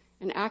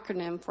 an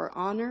acronym for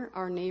Honor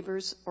Our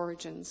Neighbors'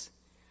 Origins,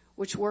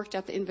 which worked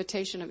at the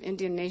invitation of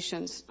Indian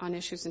nations on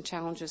issues and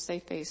challenges they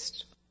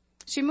faced.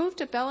 She moved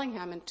to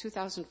Bellingham in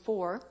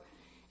 2004,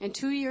 and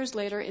 2 years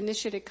later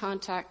initiated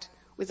contact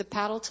with the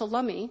Paddle to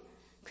Lummi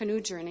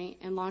canoe journey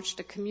and launched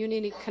a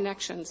community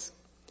connections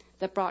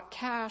that brought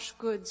cash,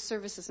 goods,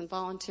 services, and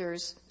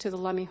volunteers to the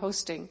Lummi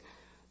hosting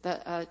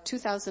the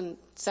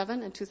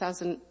 2007 and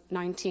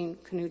 2019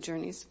 canoe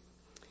journeys.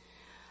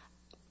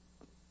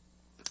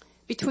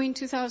 Between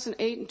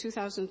 2008 and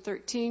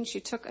 2013, she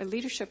took a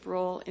leadership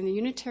role in the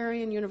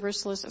Unitarian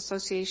Universalist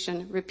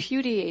Association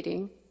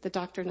repudiating the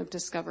doctrine of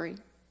discovery.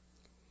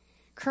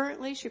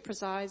 Currently, she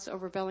presides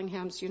over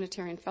Bellingham's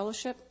Unitarian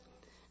Fellowship,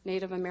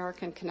 Native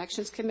American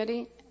Connections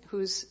Committee,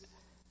 whose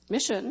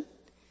mission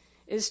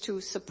is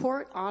to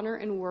support, honor,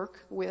 and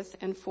work with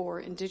and for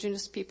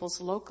Indigenous peoples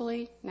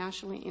locally,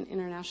 nationally, and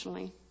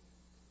internationally.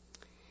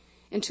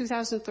 In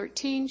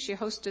 2013, she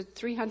hosted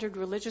 300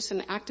 religious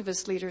and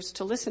activist leaders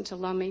to listen to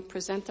Lummi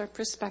present their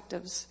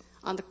perspectives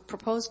on the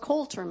proposed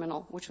coal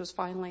terminal, which was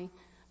finally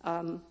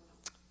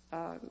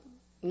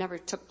never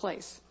took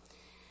place.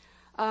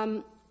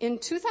 In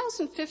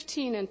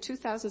 2015 and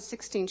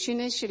 2016, she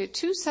initiated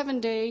 2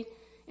 7-day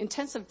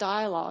intensive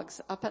dialogues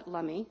up at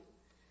Lummi,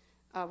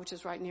 which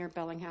is right near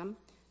Bellingham,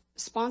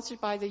 sponsored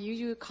by the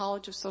UU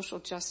College of Social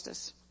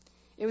Justice.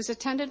 It was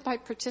attended by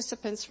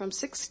participants from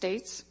 6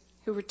 states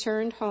who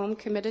returned home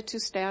committed to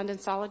stand in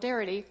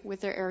solidarity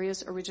with their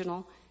area's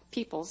original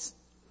peoples.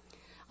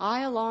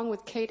 I, along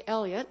with Kate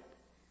Elliott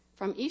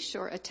from East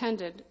Shore,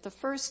 attended the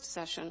first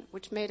session,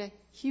 which made a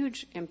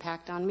huge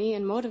impact on me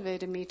and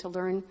motivated me to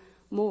learn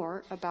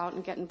more about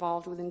and get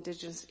involved with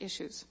Indigenous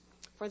issues.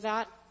 For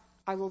that,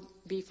 I will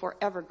be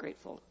forever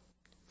grateful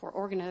for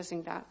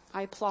organizing that.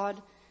 I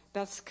applaud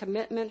Beth's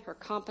commitment, her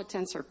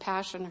competence, her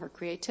passion, her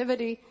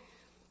creativity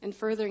in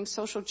furthering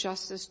social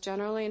justice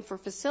generally, and for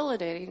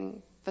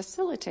facilitating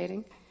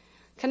facilitating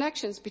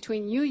connections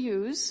between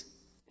UUs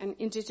and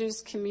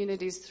Indigenous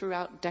communities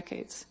throughout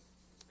decades.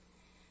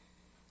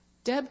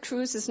 Deb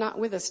Cruz is not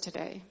with us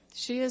today.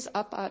 She is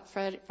up at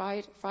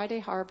Friday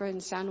Harbor in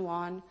San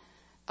Juan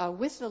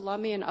with the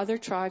Lummi and other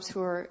tribes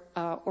who are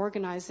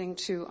organizing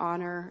to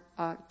honor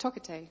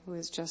Tokate, who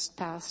has just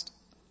passed.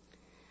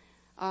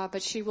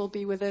 But she will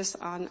be with us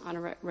on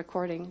a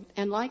recording.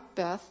 And like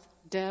Beth,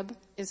 Deb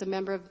is a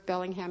member of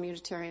Bellingham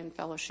Unitarian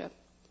Fellowship.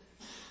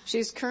 She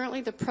is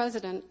currently the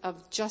president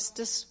of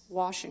Justice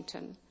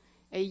Washington,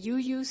 a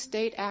UU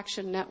state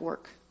action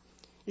network.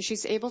 And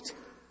she's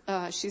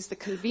the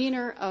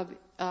convener of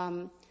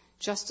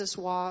Justice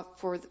WA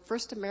for the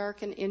First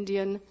American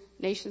Indian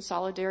Nation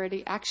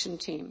Solidarity Action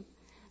Team,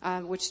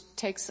 which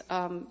takes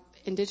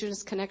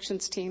Indigenous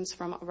connections teams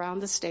from around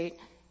the state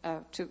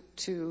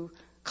to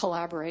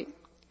collaborate.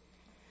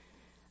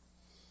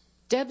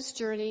 Deb's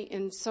journey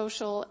in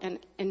social and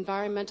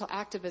environmental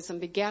activism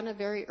began at a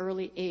very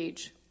early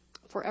age.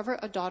 Forever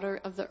a daughter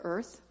of the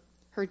earth,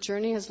 her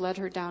journey has led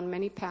her down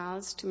many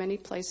paths to many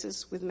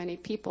places with many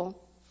people.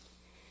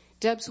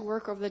 Deb's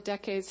work over the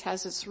decades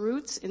has its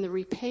roots in the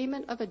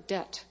repayment of a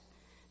debt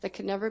that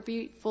can never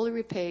be fully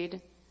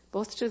repaid,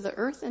 both to the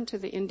earth and to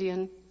the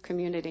Indian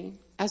community.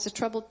 As a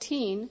troubled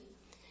teen,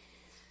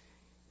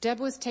 Deb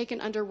was taken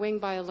under wing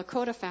by a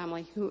Lakota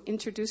family who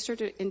introduced her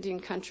to Indian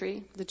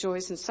country, the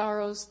joys and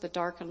sorrows, the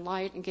dark and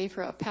light, and gave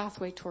her a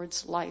pathway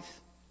towards life.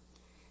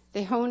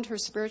 They honed her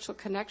spiritual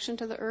connection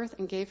to the earth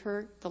and gave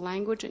her the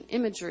language and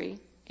imagery,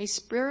 a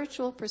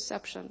spiritual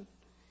perception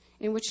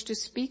in which to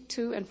speak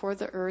to and for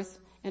the earth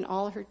and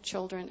all her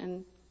children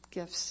and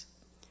gifts.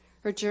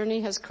 Her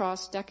journey has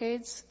crossed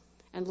decades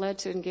and led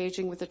to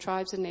engaging with the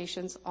tribes and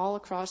nations all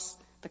across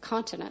the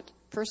continent,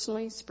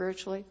 personally,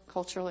 spiritually,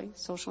 culturally,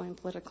 socially, and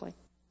politically.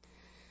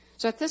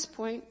 So at this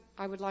point,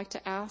 I would like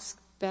to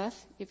ask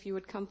Beth if you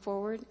would come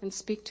forward and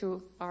speak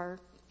to our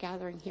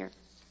gathering here.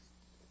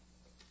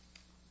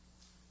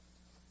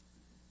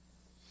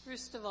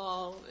 First of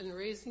all, in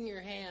raising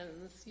your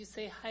hands, you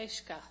say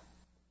Haishka.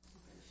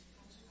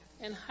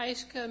 And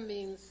Haishka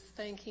means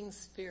thanking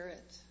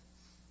Spirit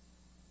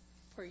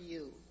for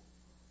you.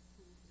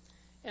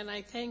 And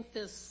I thank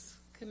this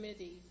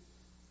committee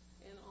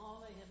and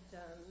all they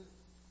have done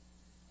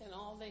and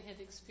all they have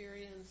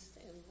experienced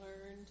and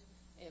learned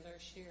and are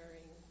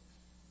sharing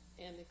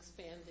and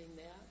expanding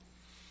that.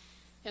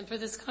 And for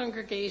this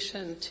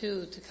congregation,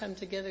 too, to come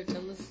together to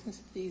listen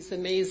to these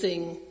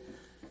amazing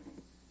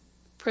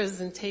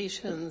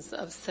presentations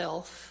of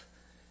self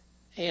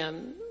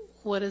and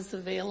what is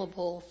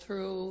available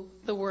through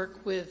the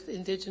work with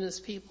Indigenous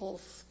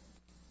peoples.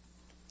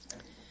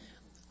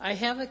 I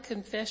have a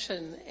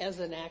confession as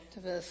an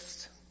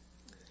activist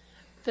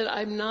that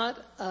I'm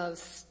not a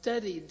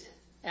studied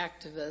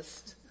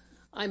activist.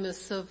 I'm a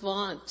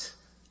savant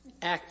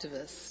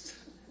activist.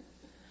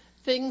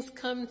 Things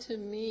come to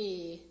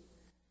me,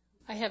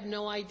 I have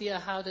no idea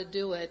how to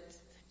do it,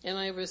 and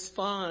I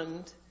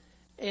respond,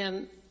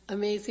 and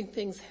amazing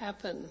things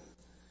happen.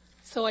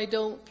 So I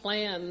don't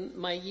plan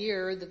my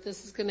year that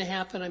this is going to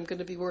happen, I'm going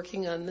to be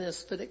working on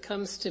this, but it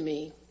comes to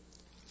me.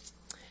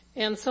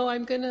 And so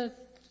I'm going to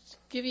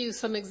give you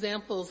some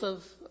examples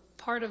of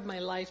part of my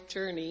life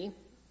journey.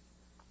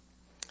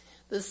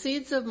 The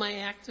seeds of my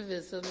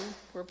activism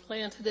were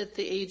planted at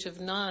the age of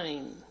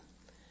 9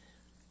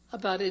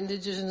 about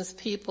Indigenous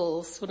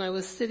peoples. When I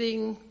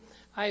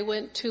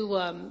went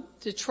to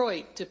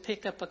Detroit to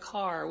pick up a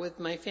car with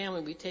my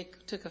family. We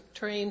took a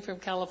train from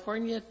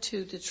California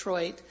to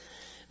Detroit.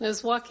 And I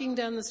was walking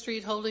down the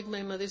street holding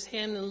my mother's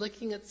hand and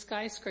looking at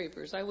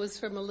skyscrapers. I was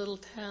from a little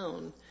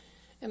town.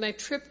 And I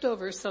tripped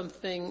over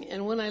something,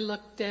 and when I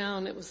looked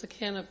down, it was a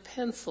can of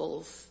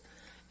pencils.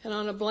 And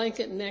on a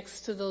blanket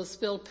next to those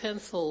spilled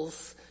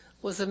pencils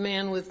was a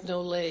man with no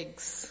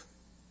legs.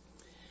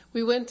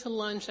 We went to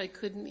lunch. I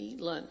couldn't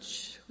eat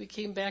lunch. We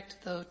came back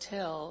to the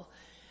hotel,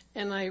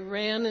 and I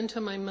ran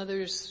into my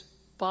mother's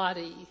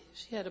body.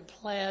 She had a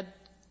plaid,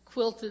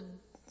 quilted,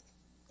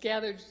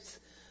 gathered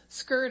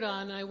skirt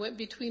on, and I went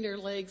between her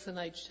legs, and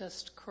I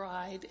just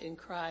cried and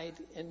cried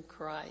and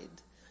cried.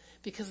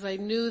 Because I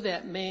knew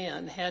that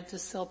man had to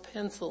sell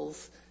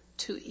pencils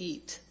to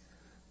eat,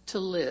 to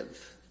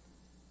live.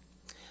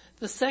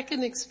 The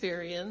second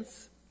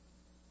experience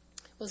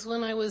was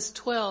when I was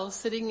 12,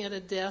 sitting at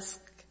a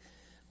desk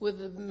with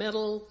the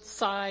metal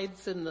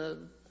sides and the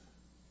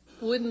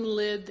wooden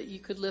lid that you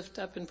could lift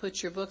up and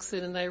put your books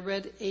in, and I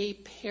read a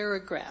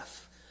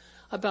paragraph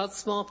about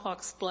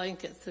smallpox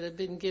blankets that had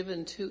been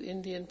given to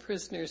Indian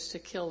prisoners to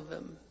kill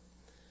them.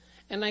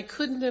 And I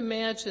couldn't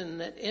imagine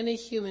that any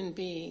human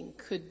being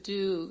could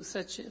do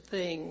such a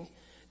thing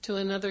to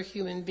another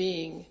human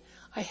being.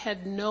 I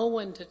had no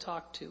one to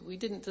talk to. We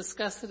didn't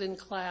discuss it in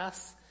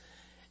class.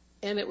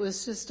 And it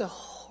was just a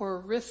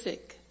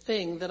horrific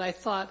thing that I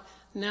thought,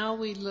 now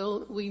we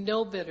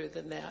know better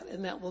than that,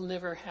 and that will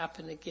never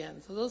happen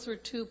again. So those were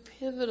two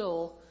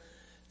pivotal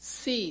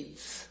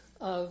seeds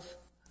of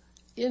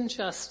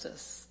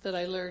injustice that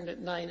I learned at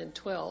 9 and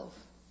 12.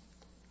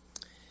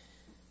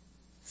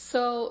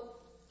 So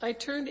I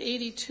turned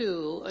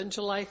 82 on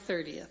July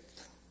 30th.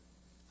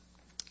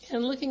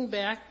 And looking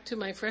back to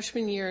my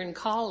freshman year in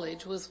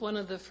college was one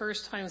of the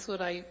first times when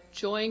I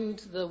joined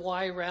the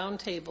Y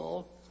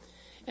Roundtable,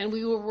 and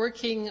we were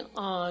working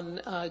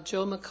on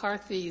Joe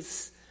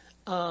McCarthy's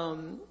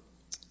Red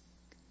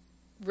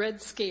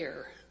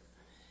Scare,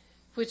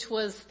 which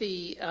was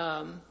the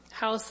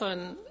House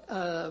on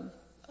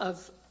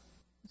of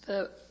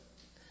the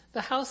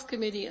House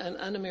Committee on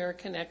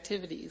Un-American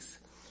Activities.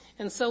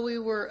 And so we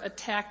were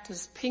attacked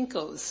as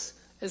pinkos,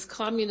 as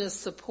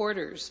communist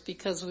supporters,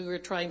 because we were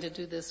trying to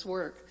do this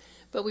work.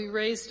 But we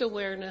raised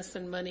awareness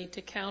and money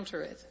to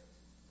counter it.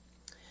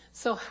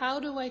 So how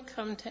do I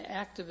come to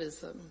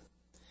activism?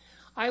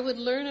 I would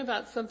learn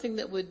about something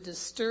that would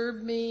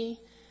disturb me,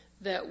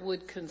 that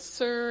would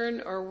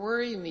concern or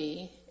worry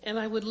me, and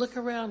I would look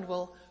around,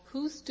 well,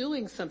 who's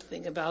doing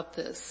something about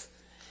this?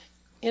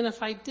 And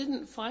if I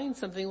didn't find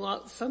something,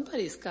 well,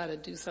 somebody's got to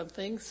do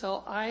something,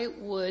 so I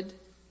would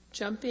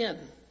jump in.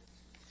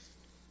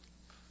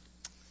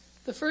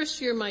 The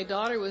first year my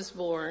daughter was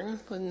born,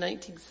 in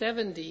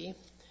 1970,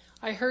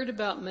 I heard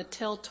about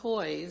Mattel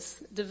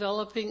Toys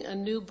developing a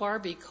new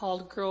Barbie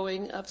called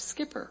Growing Up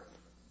Skipper.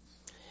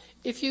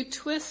 If you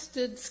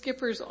twisted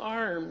Skipper's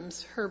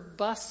arms, her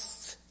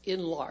busts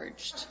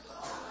enlarged.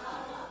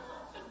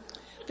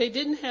 They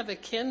didn't have a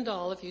Ken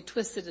doll. If you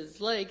twisted his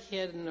leg, he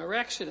had an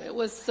erection. It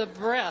was the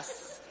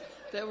breasts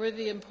that were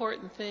the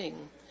important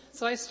thing.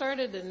 So I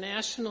started a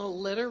national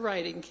letter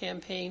writing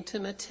campaign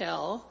to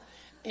Mattel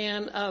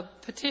and a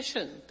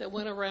petition that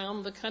went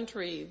around the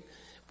country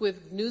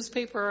with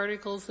newspaper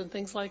articles and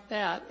things like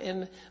that.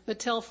 And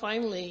Mattel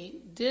finally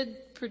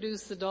did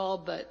produce the doll,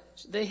 but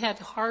they had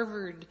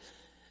Harvard,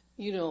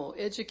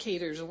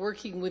 educators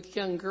working with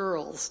young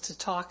girls to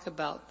talk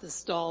about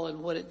this doll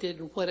and what it did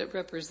and what it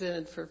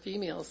represented for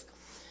females.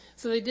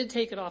 So they did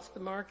take it off the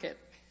market.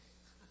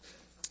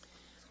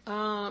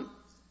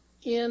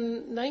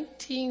 In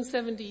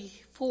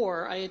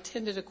 1974, I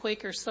attended a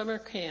Quaker summer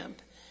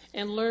camp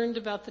and learned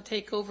about the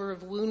takeover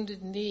of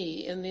Wounded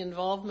Knee and the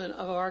involvement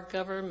of our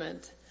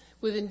government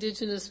with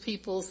Indigenous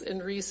peoples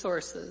and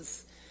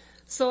resources.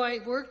 So I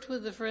worked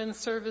with the Friends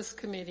Service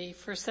Committee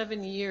for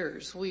 7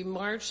 years. We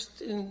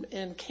marched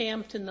and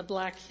camped in the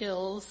Black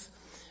Hills.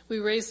 We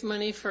raised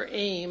money for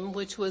AIM,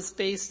 which was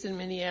based in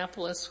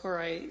Minneapolis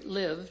where I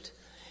lived,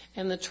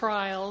 and the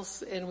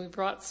trials, and we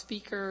brought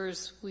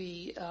speakers.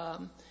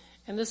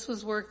 And this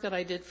was work that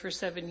I did for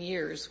 7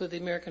 years with the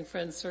American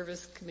Friends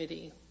Service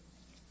Committee.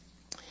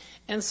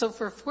 And so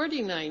for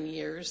 49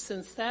 years,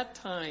 since that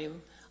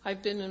time,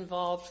 I've been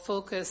involved,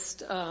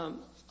 focused a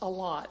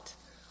lot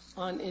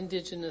on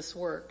Indigenous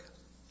work.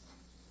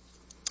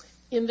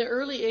 In the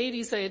early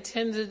 80s, I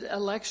attended a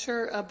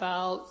lecture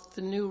about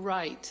the New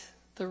Right,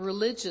 the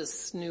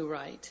religious New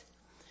Right.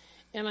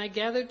 And I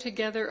gathered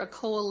together a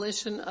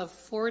coalition of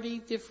 40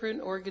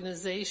 different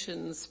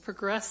organizations,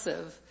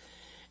 progressive,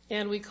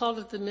 and we called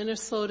it the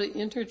Minnesota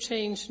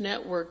Interchange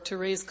Network to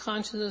raise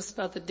consciousness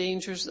about the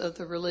dangers of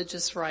the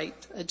religious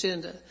right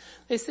agenda.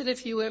 They said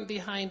if you went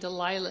behind a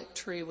lilac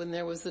tree when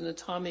there was an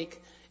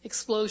atomic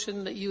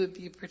explosion, that you would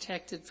be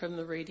protected from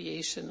the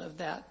radiation of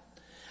that.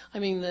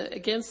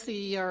 Against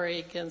the ERA,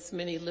 against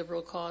many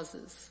liberal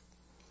causes.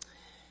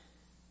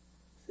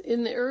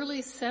 In the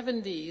early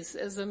 70s,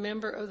 as a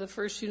member of the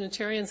First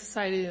Unitarian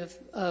Society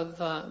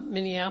of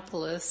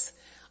Minneapolis,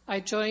 I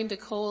joined a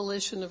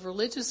coalition of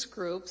religious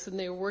groups, and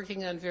they were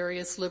working on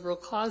various liberal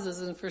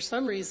causes. And for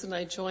some reason,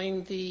 I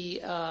joined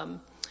the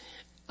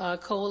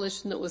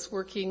coalition that was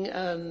working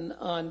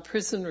on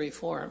prison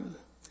reform.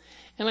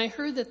 And I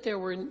heard that there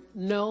were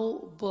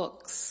no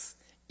books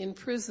in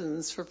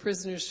prisons for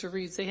prisoners to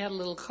read. They had a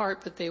little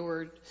cart, but they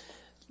were,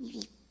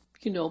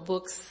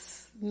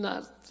 books,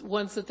 not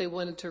ones that they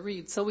wanted to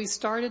read. So we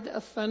started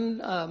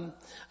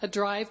a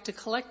drive to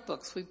collect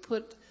books. We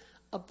put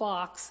a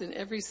box in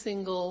every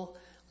single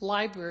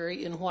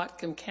library in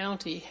Whatcom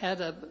County,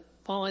 had a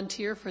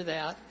volunteer for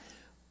that.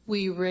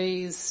 We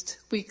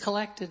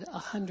collected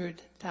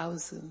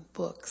 100,000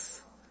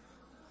 books.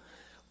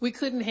 We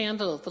couldn't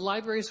handle it. The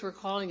libraries were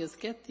calling us,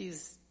 get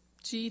these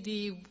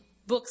GD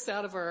books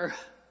out of our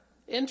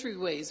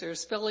entryways, they're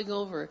spilling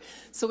over.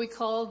 So we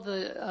called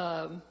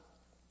the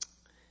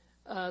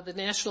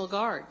National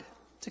Guard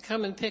to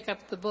come and pick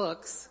up the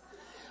books.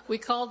 We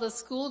called the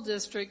school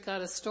district,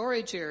 got a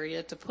storage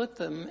area to put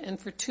them, and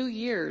for 2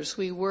 years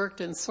we worked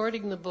in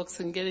sorting the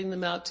books and getting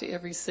them out to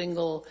every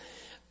single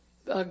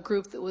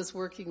group that was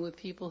working with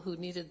people who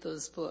needed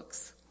those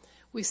books.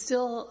 We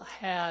still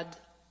had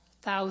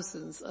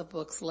thousands of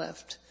books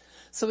left.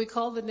 So we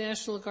called the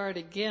National Guard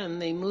again.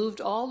 They moved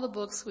all the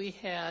books we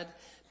had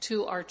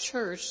to our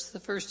church, the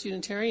First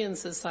Unitarian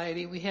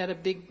Society. We had a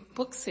big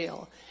book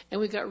sale,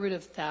 and we got rid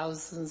of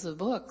thousands of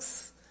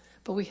books.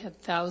 But we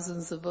had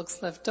thousands of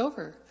books left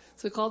over.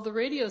 So we called the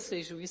radio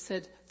station. We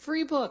said,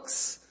 free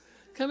books,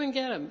 come and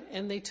get them.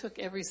 And they took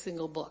every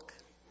single book.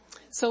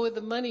 So with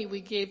the money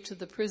we gave to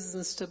the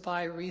prisons to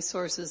buy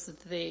resources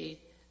that they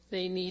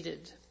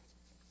needed.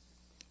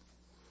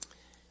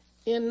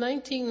 In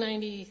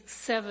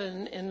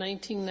 1997 and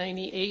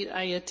 1998,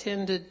 I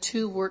attended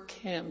 2 work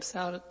camps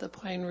out at the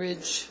Pine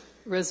Ridge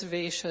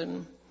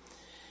Reservation.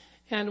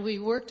 And we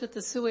worked at the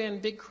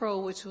Siouan Big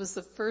Crow, which was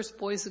the first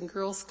Boys and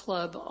Girls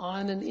Club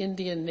on an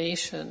Indian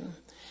nation.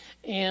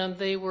 And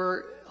they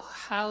were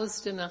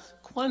housed in a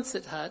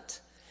Quonset hut.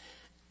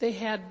 They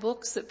had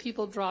books that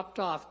people dropped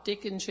off,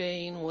 Dick and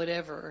Jane,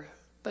 whatever,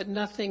 but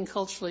nothing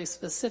culturally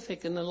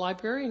specific. And the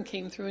librarian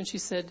came through and she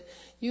said,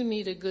 "You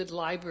need a good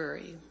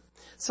library."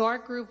 So our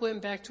group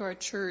went back to our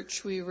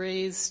church. We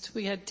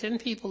had 10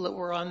 people that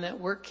were on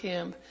that work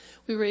camp.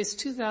 We raised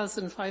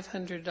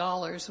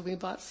 $2,500 and we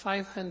bought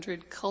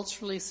 500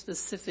 culturally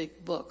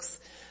specific books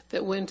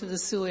that went to the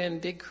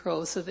Siouan Big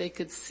Crow so they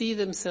could see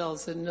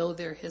themselves and know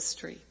their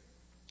history.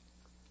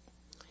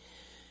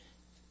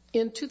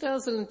 In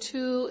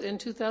 2002 and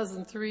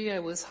 2003, I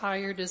was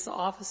hired as the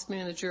office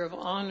manager of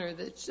Honor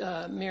that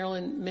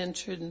Marilyn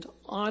mentioned.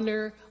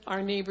 Honor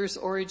Our Neighbors'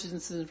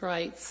 Origins and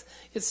Rights.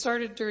 It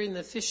started during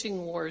the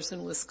fishing wars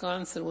in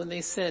Wisconsin when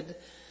they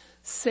said,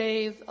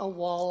 "Save a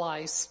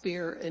walleye,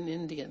 spear an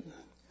Indian."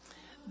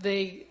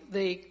 They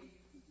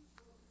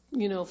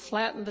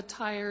flattened the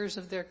tires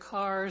of their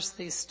cars.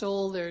 They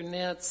stole their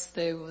nets.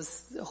 It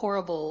was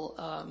horrible.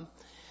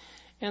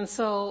 And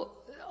so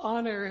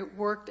Honor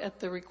worked at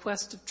the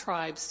request of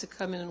tribes to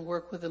come in and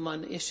work with them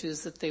on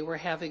issues that they were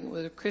having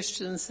with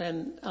Christians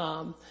and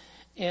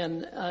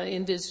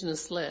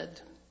Indigenous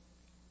led.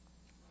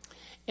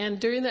 And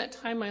during that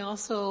time, I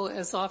also,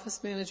 as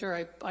office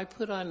manager, I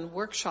put on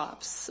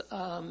workshops,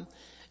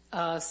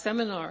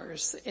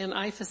 seminars, and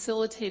I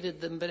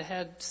facilitated them, but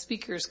had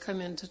speakers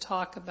come in to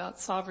talk about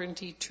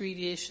sovereignty,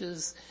 treaty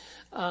issues,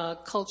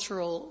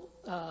 cultural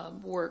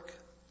work.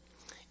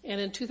 And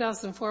in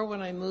 2004,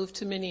 when I moved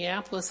to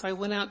Minneapolis, I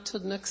went out to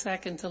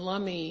Nooksack and to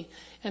Lummi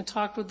and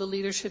talked with the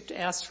leadership to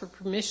ask for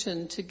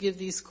permission to give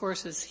these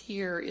courses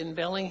here in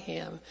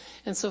Bellingham.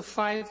 And so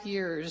 5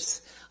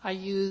 years, I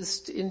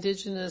used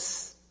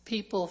Indigenous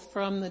people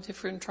from the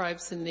different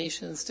tribes and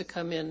nations to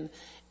come in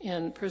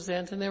and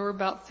present. And there were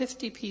about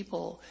 50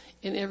 people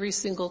in every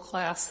single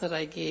class that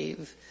I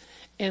gave.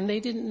 And they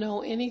didn't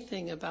know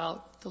anything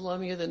about the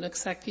Lummi or the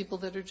Nooksack people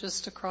that are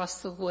just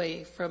across the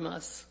way from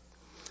us.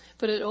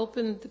 But it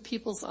opened the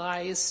people's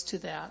eyes to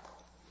that.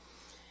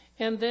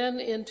 And then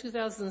in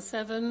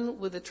 2007,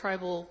 with the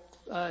tribal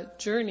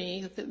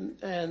journey,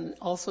 and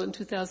also in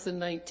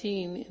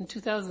 2019, in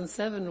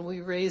 2007,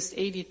 we raised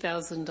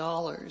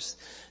 $80,000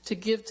 to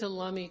give to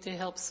Lummi to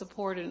help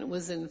support, and it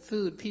was in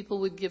food. People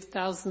would give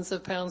thousands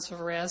of pounds of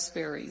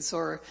raspberries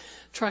or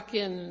truck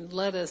in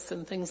lettuce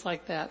and things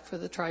like that for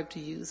the tribe to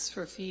use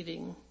for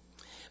feeding.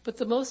 But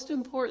the most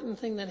important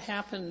thing that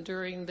happened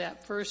during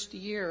that first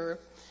year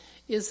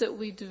is that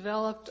we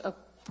developed a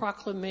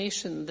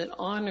proclamation that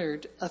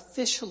honored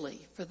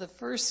officially for the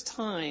first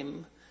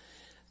time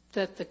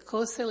that the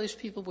Coast Salish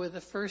people were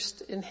the first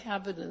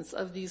inhabitants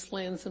of these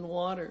lands and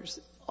waters.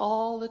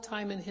 All the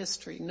time in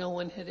history, no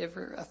one had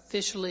ever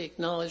officially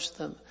acknowledged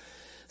them.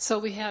 So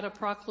we had a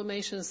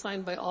proclamation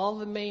signed by all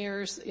the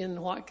mayors in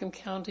Whatcom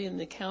County and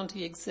the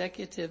county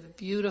executive,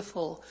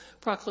 beautiful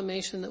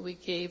proclamation that we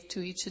gave to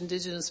each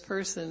Indigenous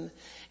person.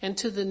 And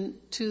to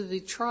the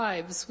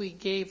tribes, we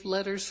gave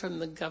letters from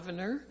the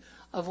governor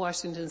of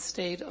Washington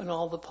State and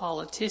all the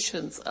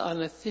politicians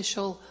on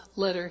official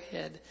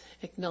letterhead,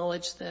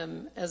 acknowledged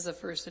them as the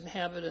first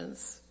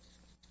inhabitants.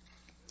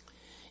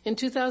 In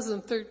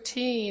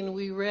 2013,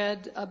 we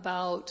read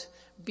about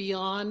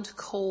Beyond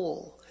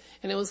Coal.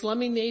 And it was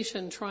Lummi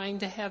Nation trying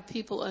to have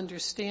people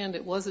understand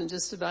it wasn't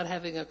just about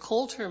having a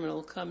coal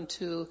terminal come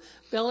to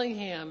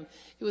Bellingham.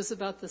 It was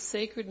about the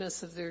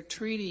sacredness of their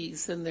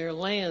treaties and their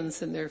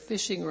lands and their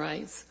fishing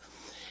rights.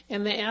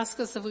 And they asked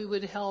us if we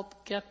would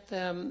help get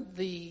them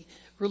the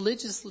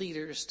religious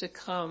leaders to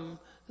come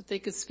that they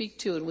could speak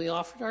to. And we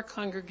offered our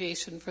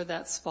congregation for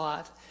that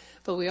spot.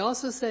 But we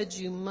also said,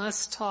 you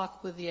must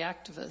talk with the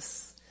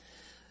activists.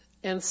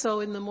 And so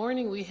in the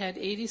morning we had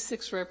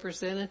 86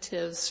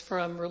 representatives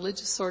from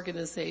religious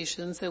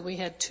organizations, and we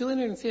had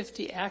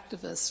 250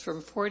 activists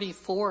from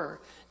 44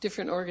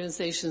 different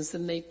organizations,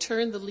 and they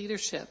turned the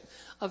leadership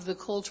of the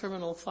coal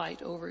terminal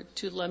fight over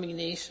to Lummi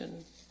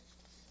Nation.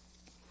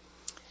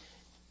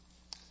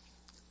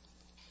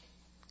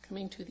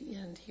 Coming to the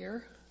end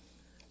here.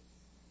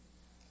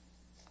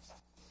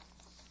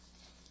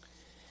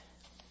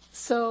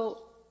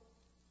 So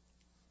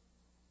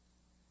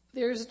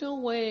there's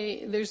no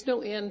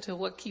end to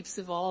what keeps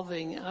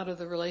evolving out of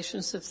the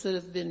relationships that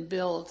have been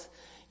built.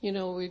 You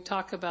know, we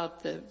talk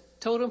about the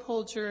totem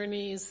pole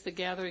journeys, the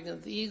gathering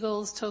of the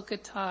eagles,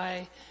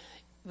 Tokatai,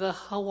 the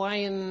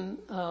Hawaiian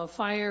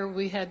fire.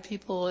 We had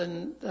people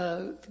in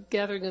the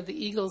gathering of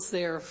the eagles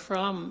there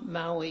from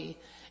Maui.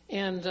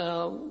 And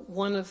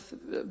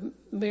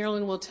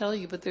Marilyn will tell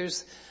you, but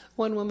there's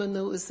one woman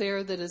that was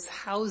there that is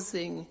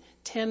housing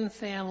 10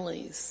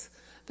 families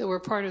that were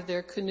part of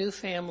their canoe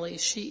family.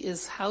 She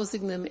is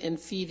housing them and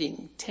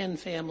feeding 10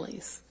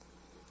 families.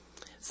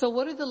 So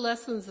what are the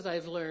lessons that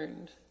I've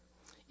learned?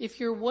 If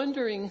you're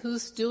wondering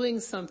who's doing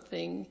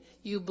something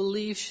you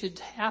believe should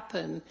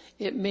happen,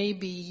 it may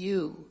be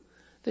you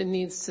that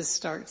needs to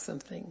start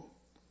something.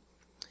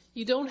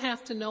 You don't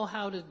have to know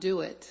how to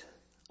do it.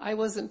 I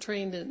wasn't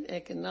trained in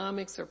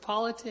economics or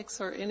politics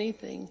or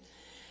anything.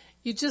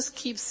 You just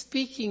keep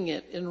speaking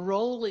it,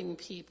 enrolling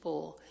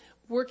people,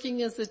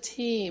 working as a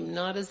team,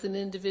 not as an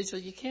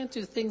individual. You can't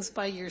do things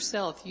by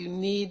yourself. You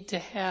need to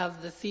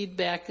have the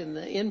feedback and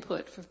the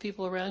input from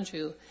people around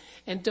you.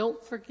 And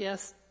don't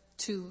forget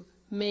to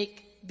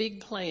make big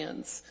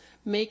plans,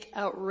 make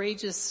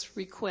outrageous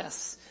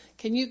requests.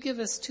 Can you give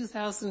us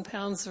 2,000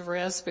 pounds of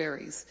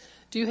raspberries?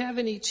 Do you have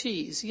any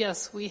cheese?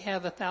 Yes, we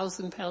have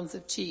 1,000 pounds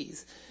of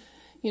cheese.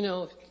 You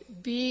know,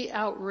 be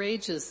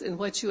outrageous in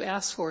what you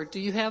ask for. Do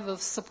you have a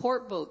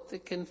support boat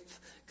that can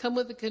come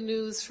with the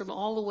canoes from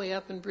all the way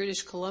up in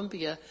British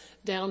Columbia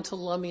down to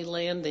Lummi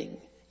Landing?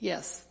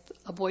 Yes,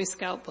 a Boy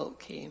Scout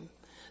boat came.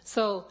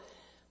 So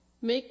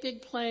make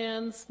big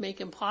plans,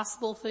 make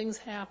impossible things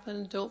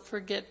happen. Don't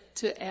forget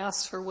to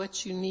ask for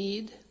what you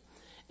need.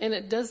 And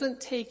it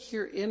doesn't take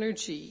your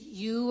energy.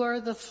 You are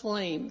the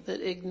flame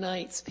that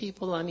ignites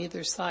people on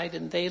either side,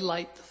 and they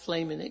light the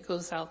flame, and it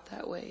goes out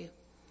that way.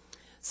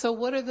 So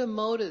what are the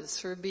motives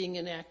for being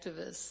an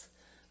activist?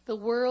 The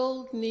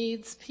world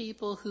needs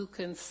people who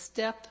can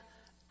step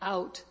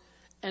out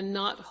and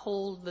not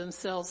hold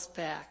themselves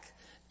back.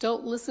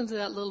 Don't listen to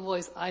that little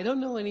voice. I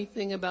don't know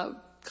anything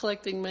about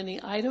collecting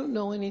money. I don't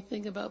know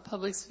anything about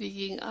public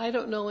speaking. I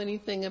don't know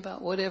anything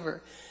about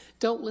whatever.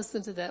 Don't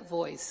listen to that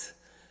voice.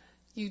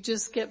 You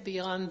just get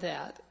beyond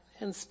that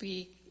and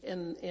speak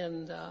and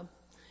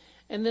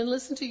then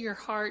listen to your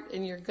heart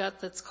and your gut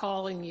that's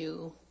calling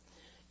you.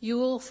 You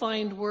will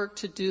find work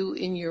to do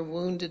in your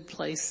wounded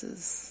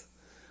places.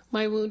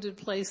 My wounded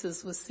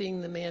places was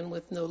seeing the man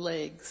with no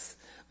legs.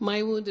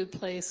 My wounded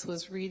place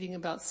was reading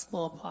about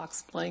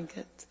smallpox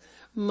blanket.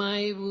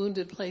 My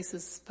wounded place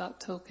is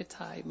about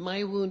Tokatai.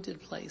 My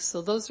wounded place.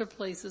 So those are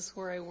places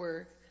where I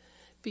work.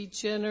 Be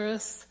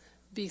generous.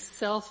 Be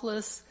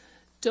selfless.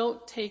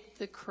 Don't take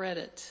the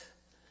credit.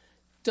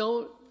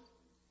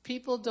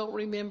 People don't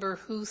remember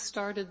who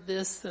started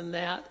this and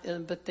that,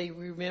 but they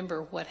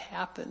remember what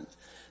happened.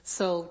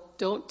 So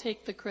don't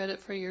take the credit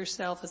for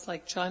yourself. It's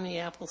like Johnny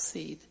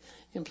Appleseed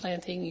in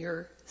planting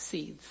your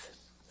seeds.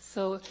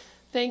 So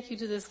thank you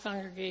to this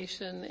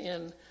congregation,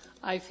 and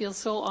I feel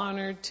so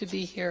honored to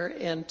be here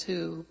and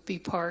to be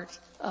part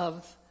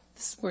of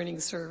this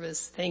morning's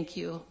service. Thank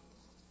you.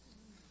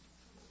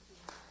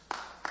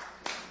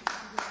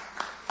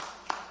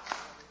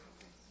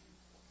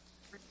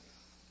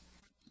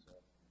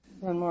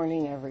 Good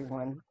morning,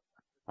 everyone.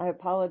 I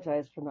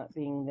apologize for not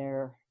being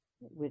there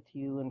with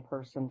you in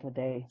person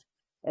today.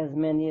 As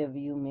many of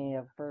you may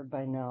have heard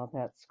by now,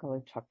 that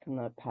Scully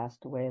Chucktanut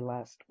passed away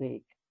last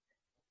week.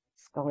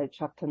 Scully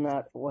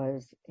Chucktanut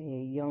was a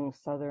young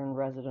southern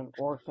resident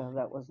orca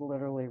that was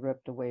literally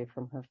ripped away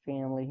from her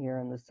family here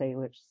in the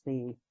Salish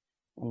Sea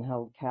and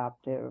held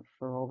captive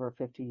for over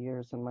 50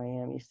 years in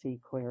Miami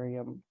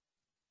Seaquarium.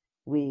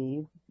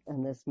 We,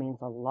 and this means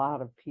a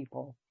lot of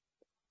people,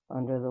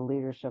 under the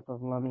leadership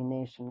of Lummi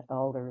Nation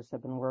elders,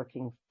 have been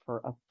working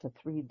for up to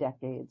 3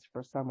 decades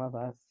for some of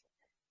us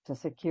to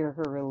secure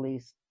her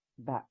release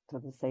back to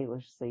the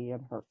Salish Sea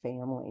and her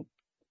family.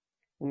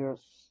 We are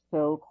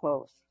so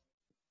close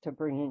to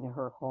bringing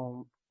her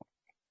home.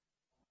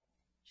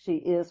 She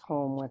is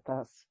home with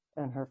us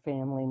and her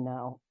family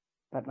now,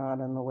 but not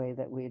in the way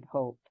that we'd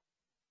hoped.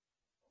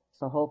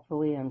 So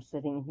hopefully I'm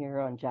sitting here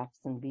on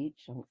Jackson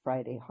Beach on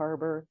Friday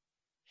Harbor,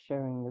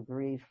 sharing the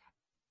grief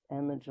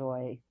and the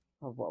joy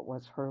of what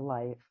was her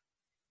life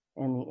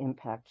and the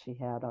impact she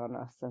had on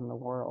us and the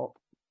world.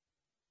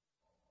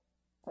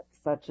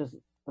 Such is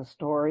the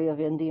story of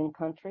Indian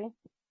country,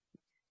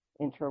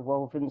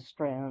 interwoven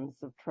strands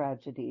of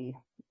tragedy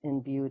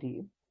and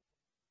beauty.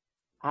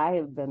 I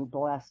have been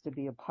blessed to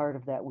be a part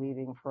of that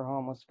weaving for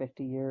almost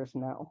 50 years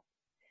now.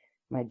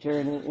 My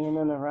journey in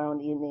and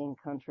around Indian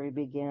country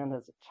began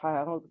as a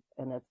child,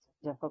 and it's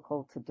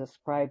difficult to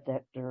describe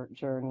that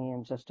journey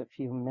in just a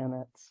few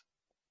minutes.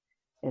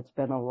 It's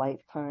been a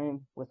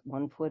lifetime with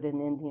one foot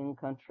in Indian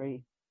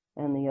country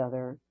and the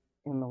other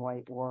in the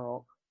white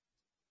world.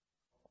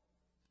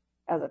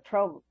 As a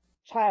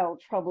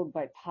child troubled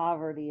by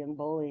poverty and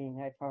bullying,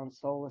 I found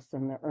solace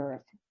in the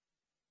earth.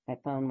 I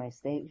found my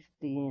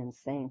safety and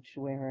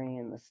sanctuary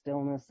in the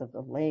stillness of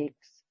the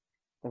lakes,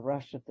 the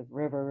rush of the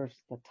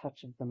rivers, the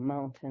touch of the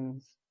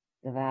mountains,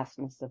 the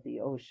vastness of the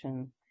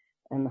ocean,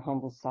 and the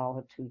humble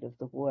solitude of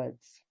the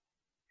woods.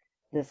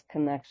 This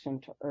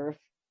connection to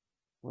earth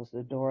was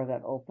the door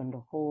that opened a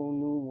whole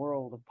new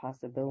world of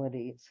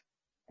possibilities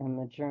and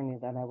the journey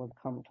that I would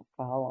come to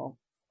follow.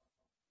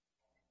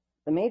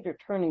 The major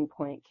turning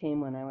point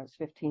came when I was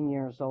 15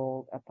 years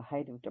old at the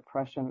height of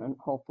depression and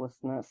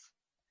hopelessness.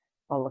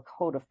 A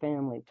Lakota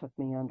family took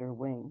me under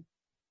wing.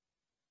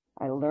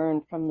 I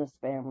learned from this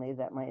family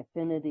that my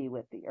affinity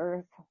with the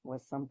earth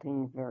was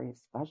something very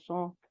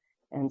special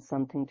and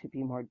something to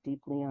be more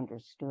deeply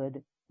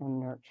understood and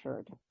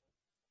nurtured.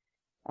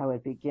 I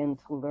would begin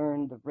to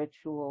learn the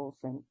rituals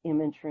and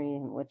imagery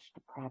in which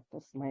to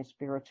practice my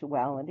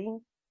spirituality.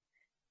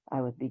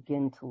 I would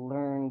begin to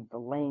learn the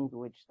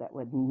language that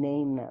would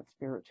name that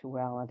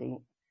spirituality,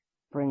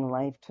 bring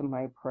life to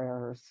my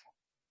prayers,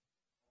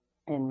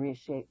 and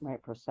reshape my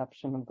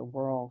perception of the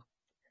world.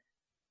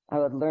 I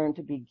would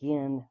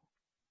begin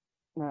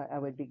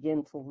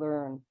to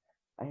learn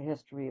a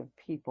history of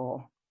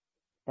people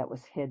that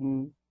was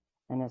hidden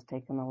and has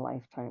taken a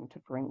lifetime to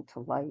bring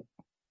to light.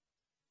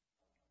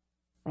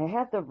 I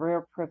had the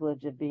rare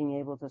privilege of being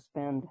able to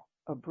spend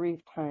a brief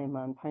time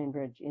on Pine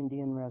Ridge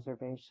Indian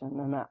Reservation,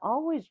 and I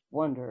always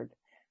wondered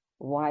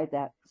why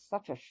that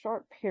such a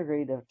short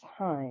period of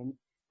time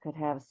could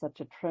have such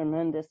a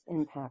tremendous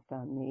impact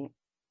on me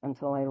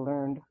until I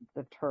learned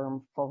the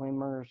term full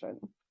immersion,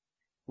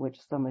 which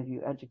some of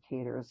you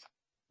educators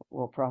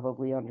will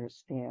probably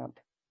understand.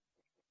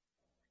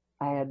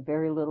 I had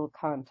very little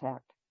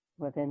contact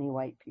with any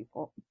white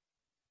people.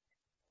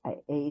 I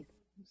ate,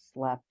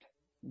 slept,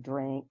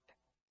 drank,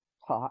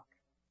 talked,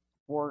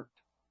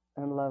 worked,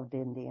 and loved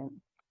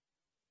Indian.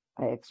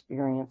 I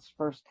experienced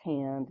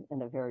firsthand,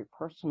 in a very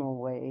personal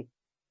way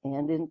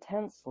and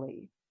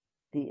intensely,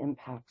 the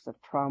impacts of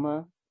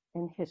trauma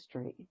and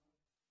history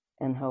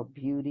and how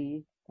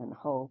beauty and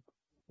hope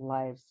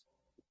lives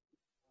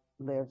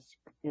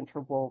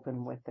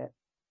interwoven with it.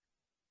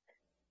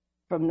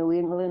 From New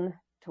England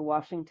to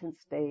Washington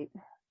State,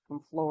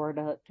 from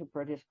Florida to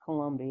British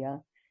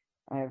Columbia,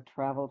 I have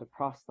traveled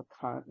across the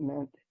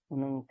continent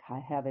and I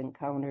have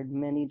encountered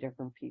many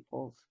different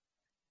peoples,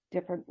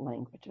 different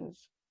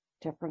languages,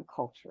 different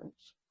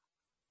cultures,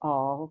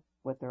 all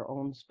with their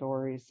own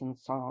stories and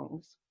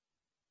songs.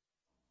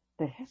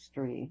 The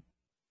history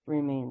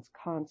remains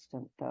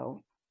constant,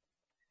 though.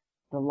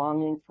 The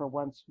longing for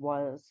once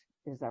was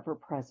is ever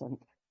present,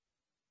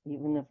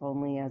 even if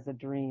only as a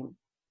dream.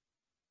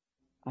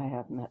 I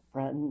have met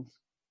friends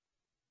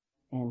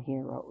and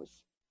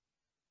heroes.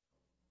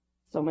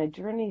 So my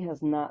journey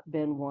has not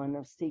been one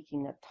of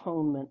seeking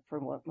atonement for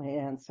what my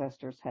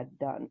ancestors had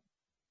done,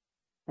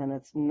 and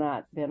it's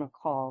not been a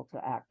call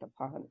to act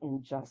upon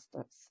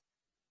injustice.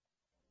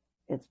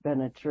 It's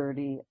been a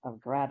journey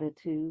of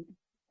gratitude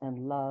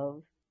and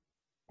love,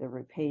 the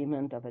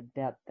repayment of a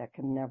debt that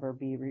can never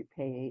be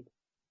repaid.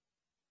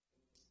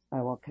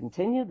 I will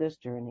continue this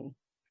journey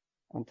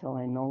until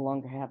I no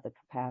longer have the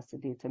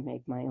capacity to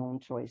make my own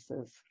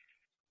choices.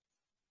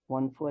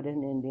 One foot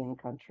in Indian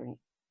country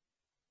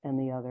and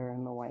the other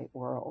in the white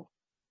world.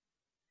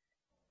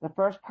 The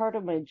first part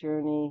of my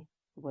journey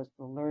was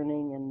the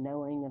learning and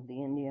knowing of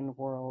the Indian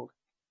world,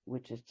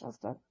 which is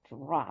just a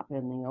drop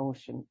in the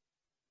ocean.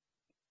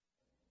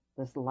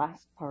 This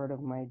last part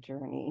of my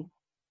journey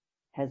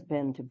has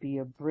been to be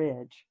a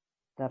bridge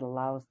that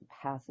allows the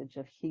passage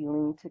of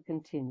healing to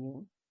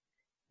continue,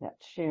 that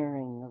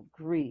sharing of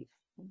grief,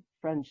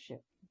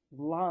 friendship,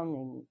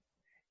 longing,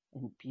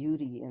 and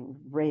beauty and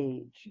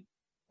rage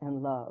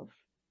and love,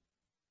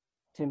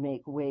 to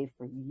make way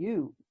for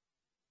you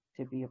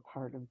to be a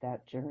part of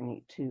that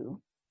journey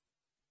too.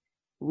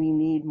 We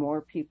need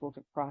more people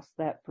to cross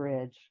that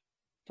bridge,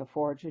 to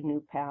forge a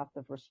new path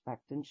of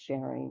respect and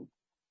sharing,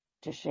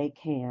 to shake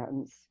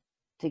hands,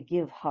 to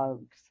give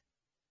hugs,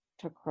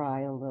 to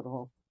cry a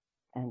little,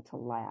 and to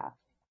laugh.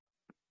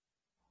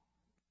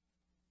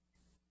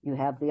 You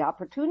have the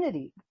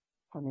opportunity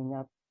coming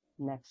up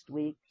next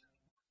week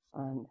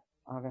on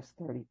August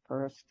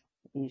 31st.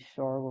 East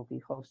Shore will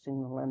be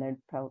hosting the Leonard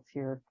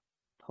Peltier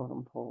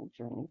Totem Pole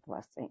Journey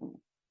Blessing.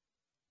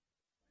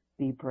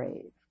 Be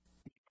brave.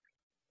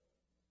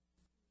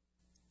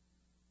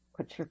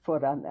 Put your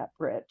foot on that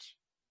bridge.